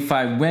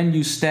 11:25, when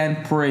you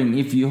stand praying,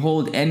 if you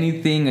hold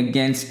anything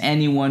against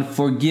anyone,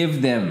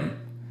 forgive them,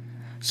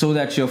 so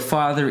that your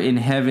Father in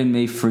heaven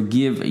may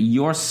forgive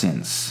your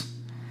sins.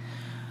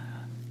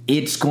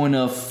 It's going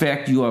to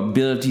affect your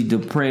ability to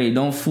pray.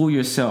 Don't fool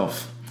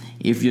yourself.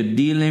 If you're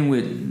dealing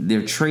with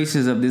the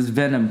traces of this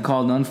venom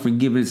called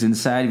unforgiveness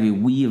inside of you,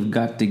 we have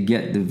got to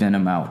get the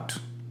venom out.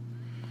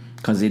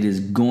 Because it is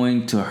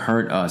going to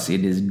hurt us.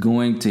 It is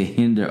going to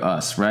hinder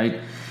us,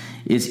 right?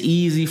 It's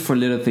easy for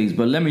little things,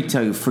 but let me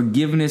tell you,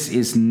 forgiveness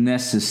is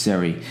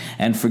necessary,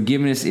 and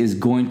forgiveness is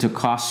going to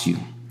cost you.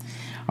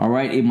 All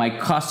right? It might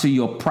cost you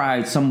your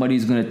pride.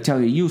 Somebody's going to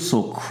tell you, you're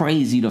so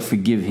crazy to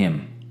forgive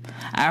him.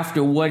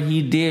 After what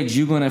he did,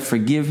 you're going to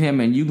forgive him,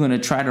 and you're going to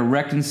try to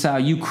reconcile.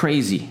 You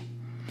crazy.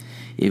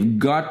 If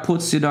God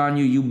puts it on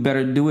you, you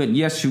better do it.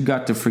 Yes, you've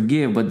got to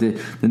forgive, but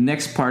the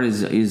next part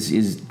is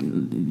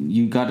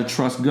you got to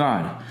trust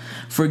God.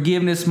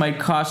 Forgiveness might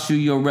cost you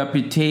your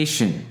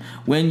reputation.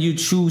 When you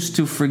choose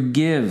to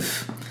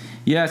forgive,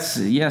 yes,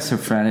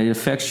 friend, it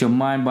affects your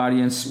mind,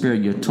 body, and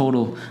spirit, your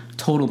total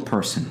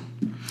person.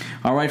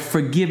 All right,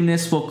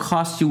 forgiveness will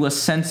cost you a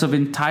sense of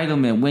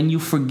entitlement. When you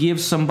forgive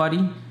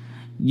somebody,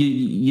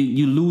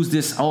 you lose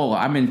this. Oh,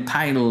 I'm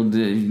entitled,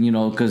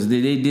 because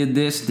they did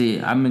this.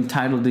 I'm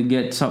entitled to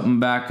get something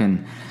back,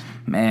 and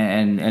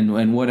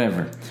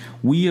whatever.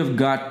 We have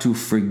got to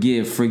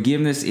forgive.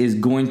 Forgiveness is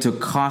going to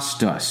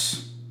cost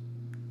us.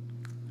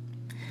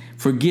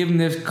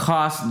 Forgiveness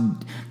cost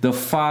the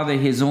Father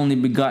his only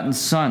begotten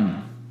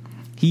Son.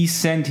 He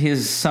sent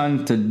his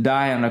Son to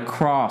die on a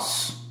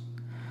cross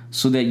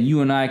so that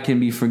you and I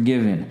can be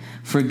forgiven.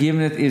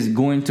 Forgiveness is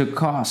going to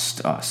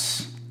cost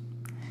us.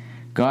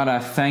 God, I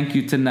thank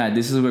you tonight.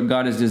 This is where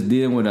God is just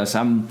dealing with us.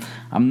 I'm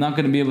not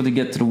going to be able to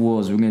get to the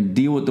wolves. We're going to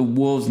deal with the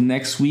wolves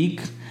next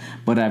week,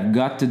 but I've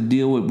got to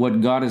deal with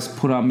what God has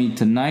put on me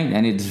tonight,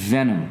 and it's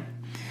venom.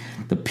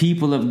 The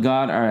people of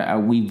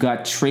God we've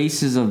got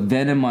traces of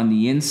venom on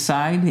the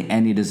inside,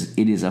 and it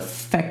is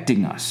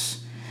affecting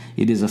us.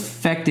 It is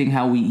affecting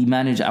how we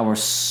manage our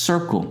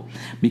circle,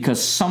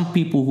 because some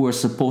people who are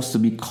supposed to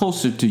be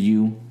closer to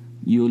you,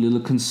 you're a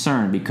little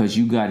concerned because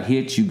you got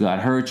hit, you got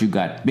hurt, you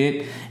got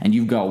bit, and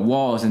you've got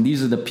walls, and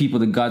these are the people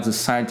that God's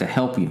assigned to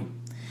help you.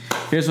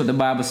 Here's what the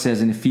Bible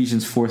says in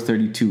Ephesians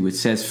 4:32. It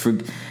says,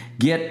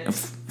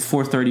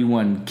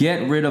 4:31,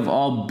 get rid of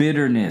all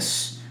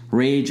bitterness,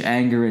 rage,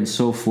 anger, and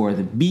so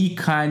forth. Be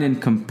kind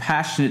and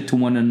compassionate to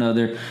one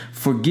another,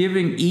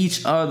 forgiving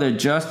each other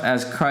just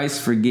as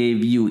Christ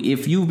forgave you.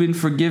 If you've been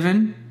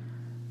forgiven,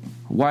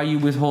 why are you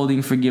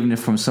withholding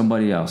forgiveness from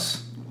somebody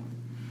else?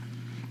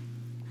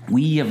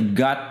 We have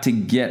got to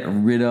get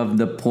rid of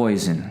the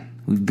poison.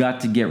 We've got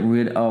to get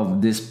rid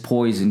of this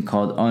poison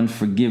called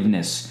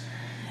unforgiveness.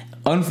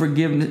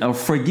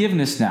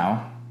 Forgiveness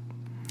now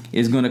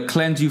is going to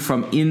cleanse you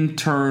from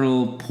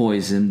internal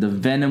poison. The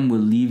venom will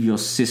leave your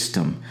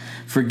system.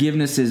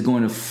 Forgiveness is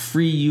going to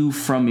free you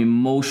from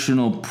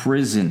emotional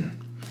prison.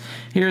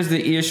 Here's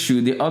the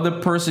issue. The other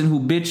person who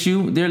bit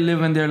you, they're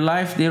living their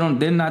life.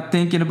 They're not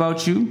thinking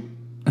about you.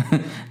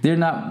 They're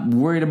not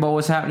worried about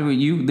what's happening with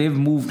you. They've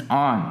moved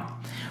on.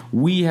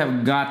 We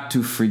have got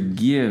to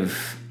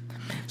forgive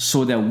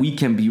so that we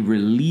can be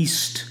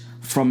released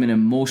from an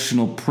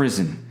emotional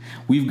prison.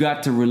 We've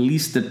got to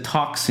release the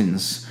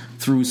toxins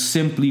through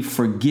simply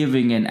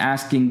forgiving and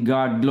asking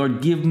God,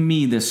 Lord, give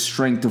me the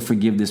strength to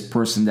forgive this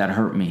person that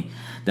hurt me,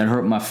 that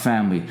hurt my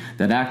family,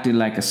 that acted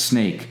like a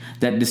snake,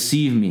 that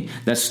deceived me,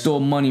 that stole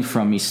money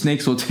from me.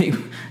 Snakes will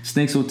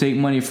take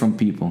money from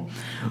people.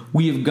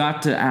 We have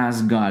got to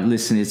ask God,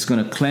 listen, it's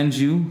going to cleanse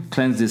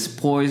this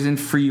poison,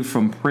 free you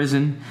from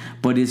prison,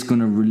 but it's going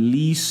to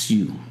release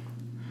you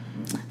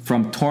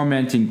from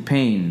tormenting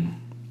pain.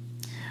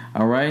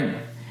 All right?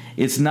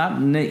 It's not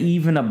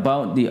even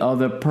about the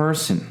other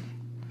person.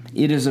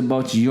 It is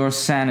about your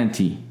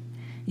sanity.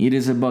 It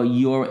is about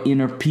your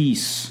inner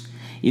peace.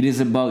 It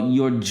is about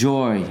your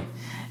joy.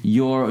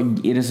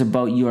 It is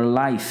about your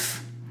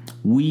life.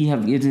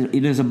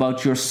 It is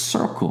about your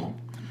circle.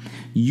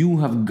 You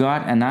have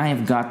got, and I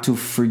have got to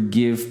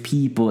forgive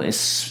people.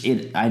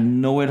 I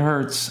know it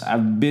hurts.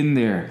 I've been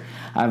there.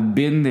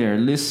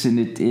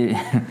 Listen,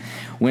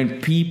 when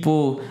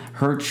people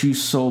hurt you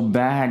so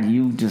bad,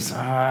 you just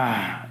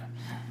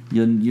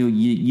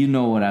you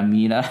know what I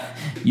mean.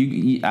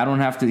 I don't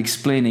have to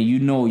explain it. You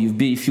know,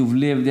 if you've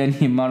lived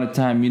any amount of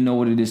time, you know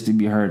what it is to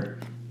be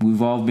hurt.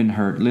 We've all been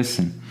hurt.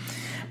 Listen,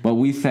 but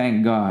we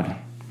thank God.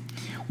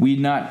 We're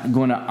not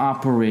going to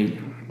operate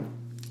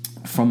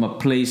from a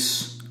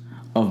place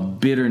of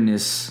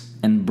bitterness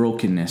and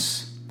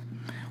brokenness.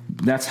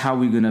 That's how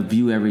we're going to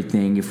view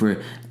everything.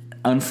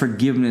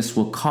 Unforgiveness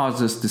will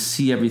cause us to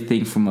see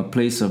everything from a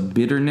place of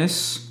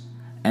bitterness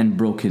and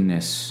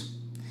brokenness.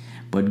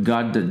 But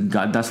God,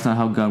 that's not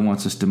how God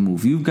wants us to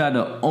move. You've got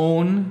to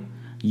own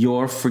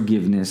your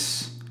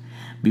forgiveness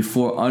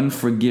before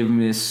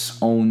unforgiveness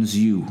owns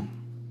you.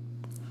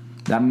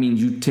 That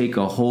means you take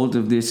a hold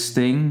of this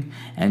thing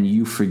and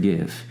you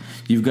forgive.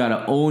 You've got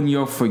to own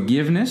your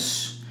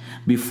forgiveness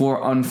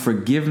before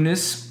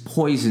unforgiveness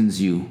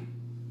poisons you.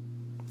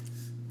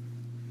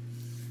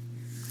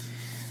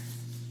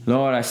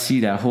 Lord, I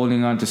see that,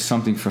 holding on to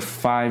something for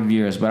 5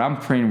 years, but I'm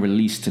praying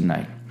release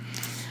tonight.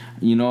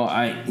 You know,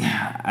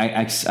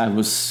 I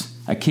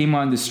came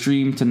on the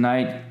stream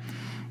tonight,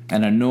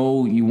 and I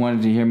know you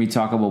wanted to hear me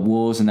talk about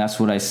wolves, and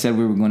that's what I said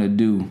we were going to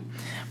do.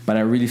 But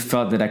I really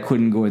felt that I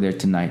couldn't go there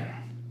tonight.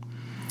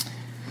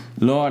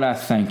 Lord, I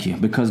thank you,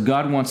 because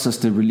God wants us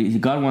to release.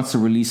 God wants to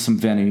release some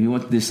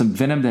venom. There's some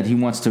venom that He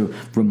wants to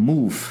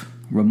remove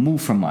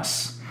from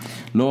us.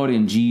 Lord,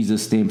 in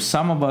Jesus' name,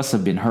 some of us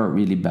have been hurt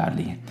really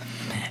badly.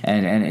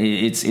 And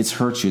it's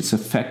hurt you. It's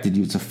affected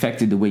you. It's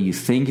affected the way you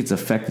think. It's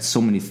affected so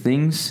many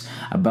things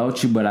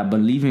about you. But I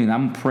believe in,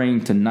 I'm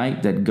praying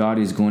tonight that God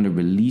is going to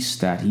release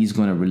that. He's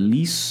going to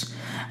release,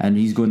 and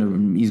He's going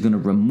to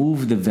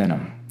remove the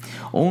venom.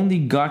 Only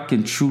God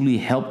can truly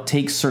help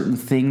take certain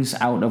things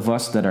out of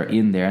us that are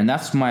in there. And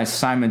that's my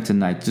assignment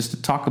tonight, just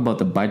to talk about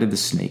the bite of the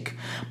snake.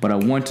 But I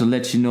want to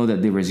let you know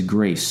that there is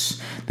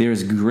grace. There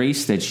is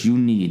grace that you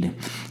need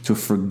to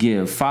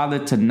forgive. Father,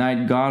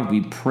 tonight, God,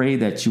 we pray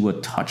that you will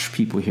touch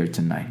people here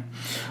tonight.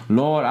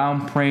 Lord,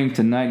 I'm praying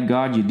tonight,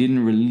 God, you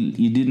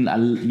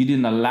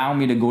didn't allow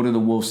me to go to the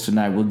wolves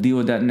tonight. We'll deal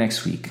with that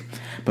next week.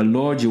 But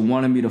Lord, you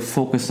wanted me to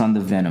focus on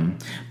the venom,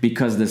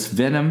 because this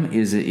venom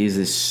is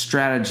a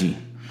strategy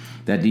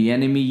that the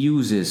enemy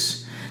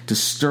uses to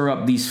stir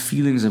up these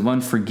feelings of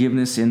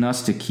unforgiveness in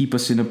us to keep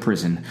us in a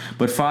prison.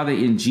 But Father,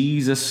 in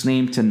Jesus'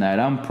 name tonight,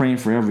 I'm praying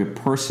for every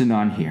person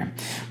on here.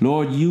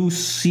 Lord, you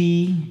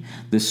see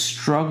the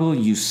struggle,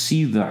 you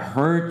see the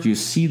hurt, you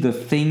see the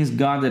things,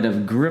 God, that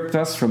have gripped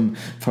us from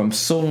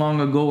so long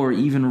ago or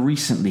even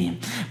recently.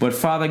 But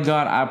Father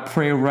God, I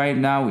pray right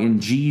now in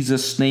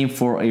Jesus' name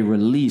for a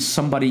release.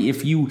 Somebody,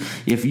 if you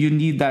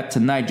need that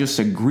tonight, just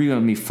agree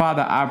with me.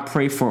 Father, I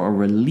pray for a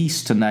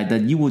release tonight,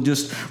 that you will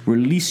just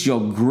release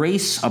your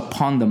grace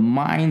upon the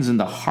minds and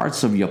the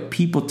hearts of your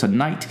people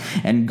tonight.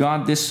 And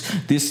God,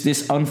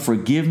 this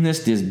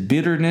unforgiveness, this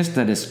bitterness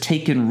that has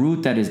taken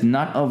root, that is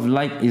not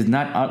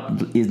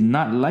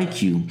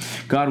like you,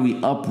 God, we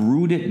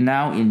uproot it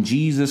now in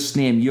Jesus'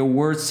 name. Your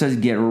word says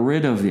get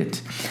rid of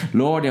it,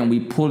 Lord, and we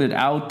pull it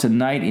out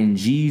tonight in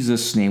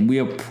Jesus' name. We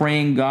are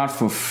praying, God,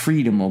 for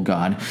freedom, oh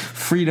God,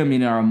 freedom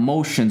in our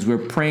emotions. We're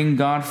praying,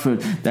 God, for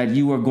that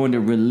you are going to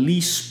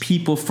release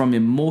people from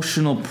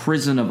emotional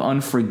prison of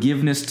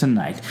unforgiveness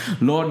tonight.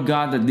 Lord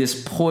God, that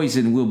this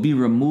poison will be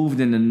removed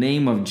in the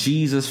name of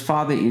Jesus.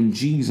 Father, in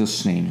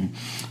Jesus' name.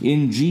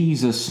 In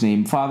Jesus'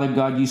 name. Father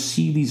God, you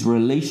see these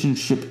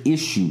relationship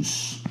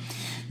issues.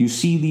 You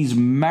see these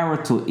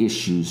marital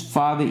issues.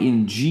 Father,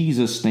 in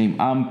Jesus' name,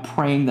 I'm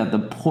praying that the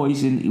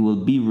poison will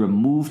be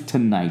removed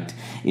tonight.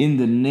 In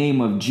the name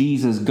of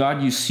Jesus.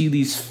 God, you see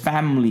these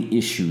family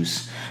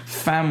issues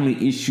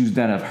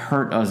that have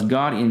hurt us.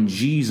 God, in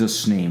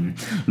Jesus' name.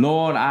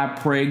 Lord, I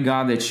pray,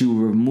 God, that you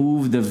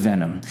remove the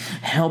venom.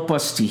 Help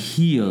us to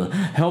heal.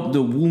 Help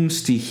the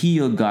wounds to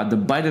heal, God. The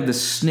bite of the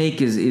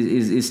snake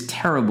is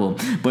terrible.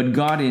 But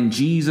God, in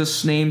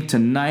Jesus' name,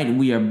 tonight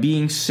we are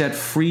being set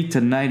free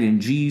tonight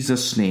in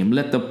Jesus' name.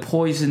 Let the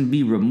poison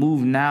be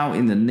removed now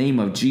in the name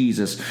of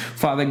Jesus.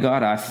 Father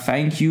God, I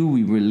thank you.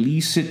 We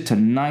release it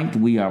tonight.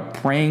 We are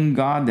praying,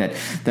 God, that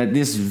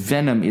this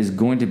venom is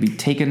going to be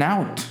taken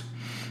out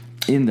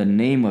in the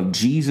name of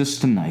Jesus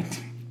tonight.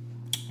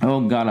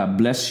 Oh God, I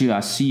bless you. I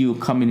see you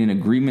coming in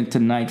agreement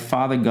tonight.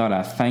 Father God,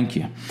 I thank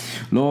you.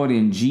 Lord,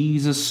 in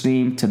Jesus'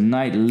 name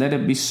tonight, let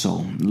it be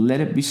so. Let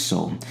it be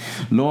so.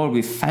 Lord,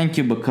 we thank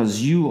you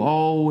because you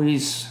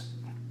always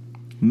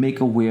make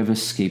a way of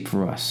escape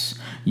for us.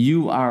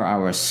 You are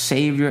our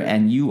Savior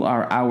and you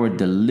are our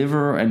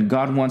deliverer, and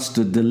God wants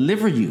to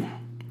deliver you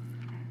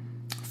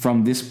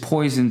from this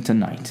poison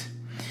tonight.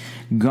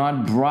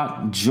 God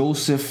brought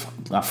Joseph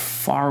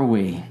far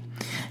away.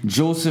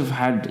 Joseph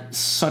had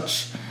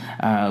such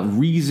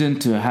reason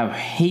to have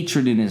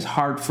hatred in his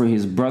heart for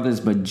his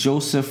brothers, but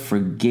Joseph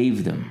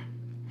forgave them.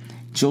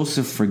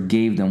 Joseph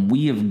forgave them.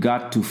 We have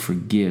got to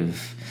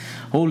forgive.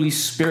 Holy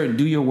Spirit,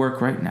 do your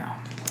work right now.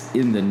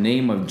 In the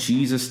name of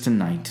Jesus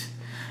tonight.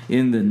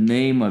 In the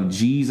name of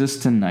Jesus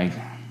tonight.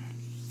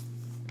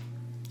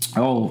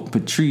 Oh,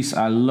 Patrice,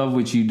 I love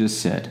what you just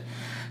said.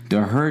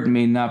 The hurt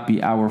may not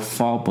be our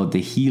fault, but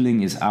the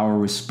healing is our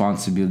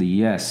responsibility.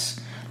 Yes.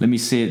 Let me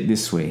say it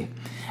this way.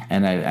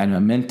 And I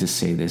meant to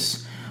say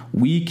this.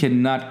 We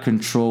cannot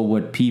control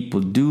what people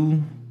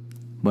do,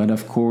 but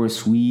of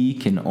course we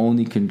can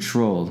only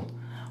control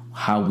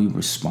how we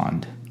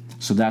respond.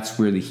 So that's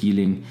where the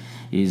healing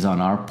is on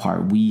our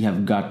part. We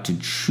have got to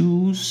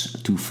choose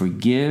to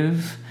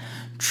forgive,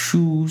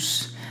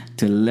 choose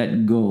to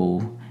let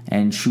go,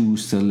 and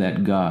choose to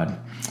let God.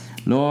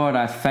 Lord,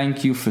 I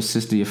thank you for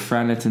Sister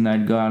Efrana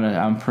tonight. God,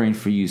 I'm praying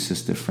for you,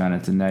 Sister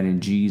Efrana, tonight in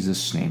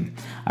Jesus' name.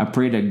 I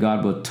pray that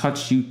God will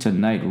touch you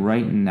tonight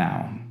right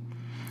now.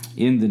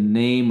 In the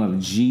name of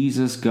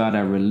Jesus, God, I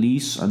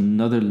release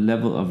another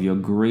level of your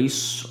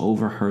grace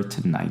over her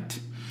tonight.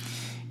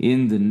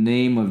 In the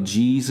name of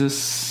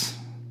Jesus.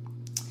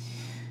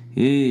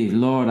 Hey,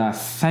 Lord, I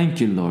thank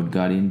you, Lord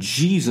God, in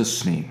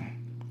Jesus' name.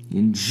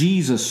 In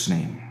Jesus'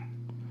 name.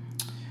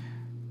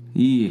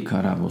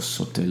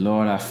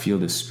 Lord, I feel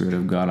the Spirit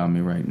of God on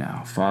me right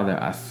now.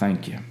 Father, I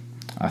thank you.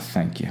 I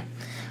thank you.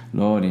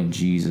 Lord, in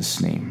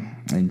Jesus' name.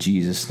 In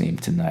Jesus' name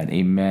tonight.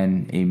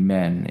 Amen.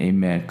 Amen.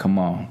 Amen. Come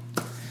on.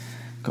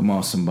 Come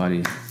on,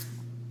 somebody.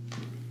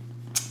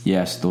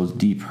 Yes, those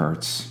deep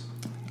hurts.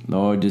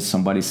 Lord, did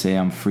somebody say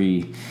I'm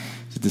free?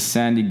 Sister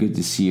Sandy, good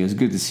to see you. It's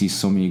good to see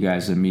so many of you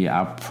guys with me.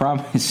 I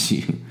promise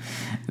you,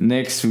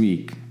 next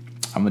week,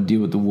 I'm going to deal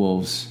with the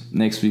wolves.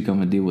 Next week, I'm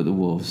going to deal with the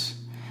wolves.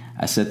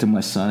 I said to my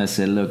son, I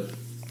said, look,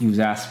 he was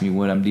asking me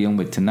what I'm dealing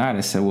with tonight.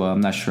 I said, well,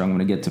 I'm not sure I'm going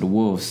to get to the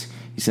wolves.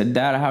 He said,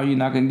 Dad, how are you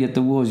not going to get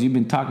to the wolves? You've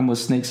been talking about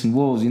snakes and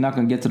wolves. You're not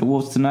going to get to the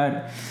wolves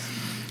tonight?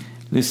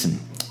 Listen.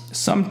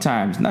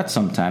 Sometimes, not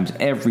sometimes,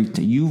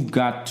 everything. You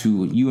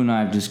and I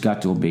have just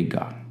got to obey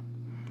God.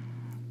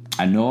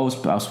 I know I was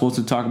supposed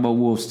to talk about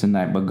wolves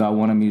tonight, but God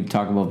wanted me to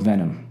talk about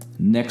venom.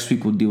 Next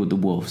week we'll deal with the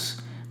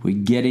wolves.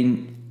 We're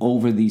getting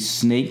over these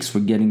snakes. We're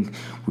going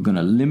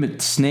to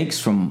limit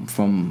snakes we're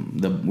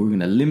going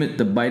to limit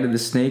the bite of the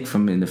snake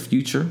from in the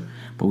future,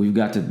 but we've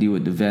got to deal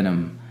with the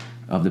venom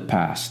of the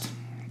past.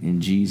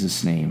 In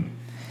Jesus' name.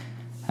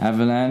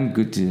 Avalan,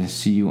 good to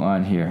see you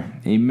on here.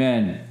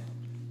 Amen.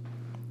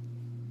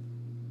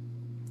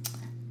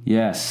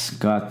 Yes,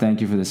 God,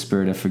 thank you for the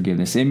spirit of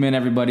forgiveness. Amen,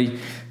 everybody.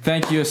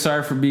 Thank you.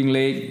 Sorry for being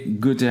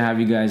late. Good to have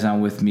you guys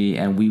on with me,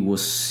 and we will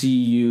see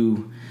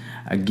you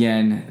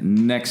again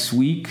next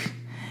week.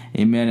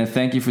 Amen. And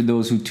thank you for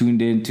those who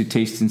tuned in to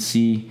Taste and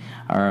See,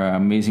 our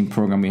amazing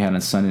program we had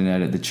on Sunday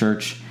night at the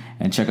church.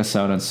 And check us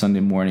out on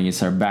Sunday morning.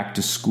 It's our back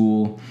to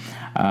school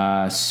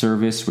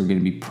service. We're going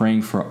to be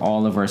praying for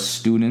all of our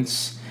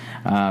students.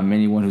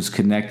 Anyone who's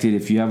connected,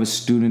 if you have a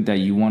student that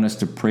you want us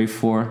to pray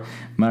for,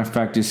 matter of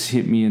fact, just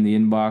hit me in the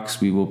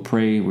inbox. We will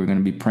pray. We're going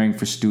to be praying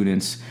for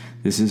students.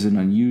 This is an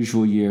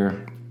unusual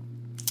year,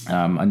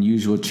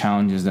 unusual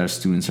challenges that our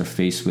students are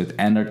faced with,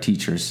 and our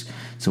teachers.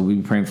 So we'll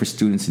be praying for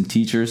students and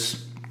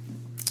teachers.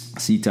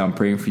 Sita, I'm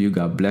praying for you.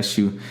 God bless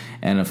you.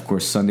 And of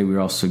course, Sunday we're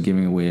also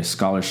giving away a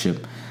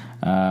scholarship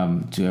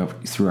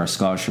through our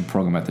scholarship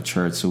program at the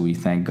church. So we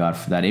thank God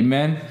for that.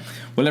 Amen.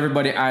 Well,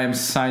 everybody, I am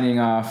signing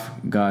off.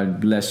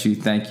 God bless you.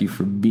 Thank you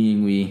for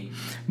being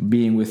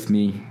with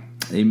me.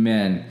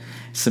 Amen.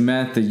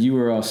 Samantha, you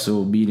were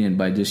also obedient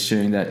by just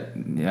sharing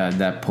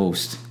that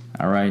post.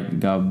 All right.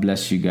 God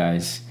bless you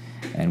guys,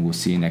 and we'll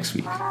see you next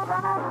week.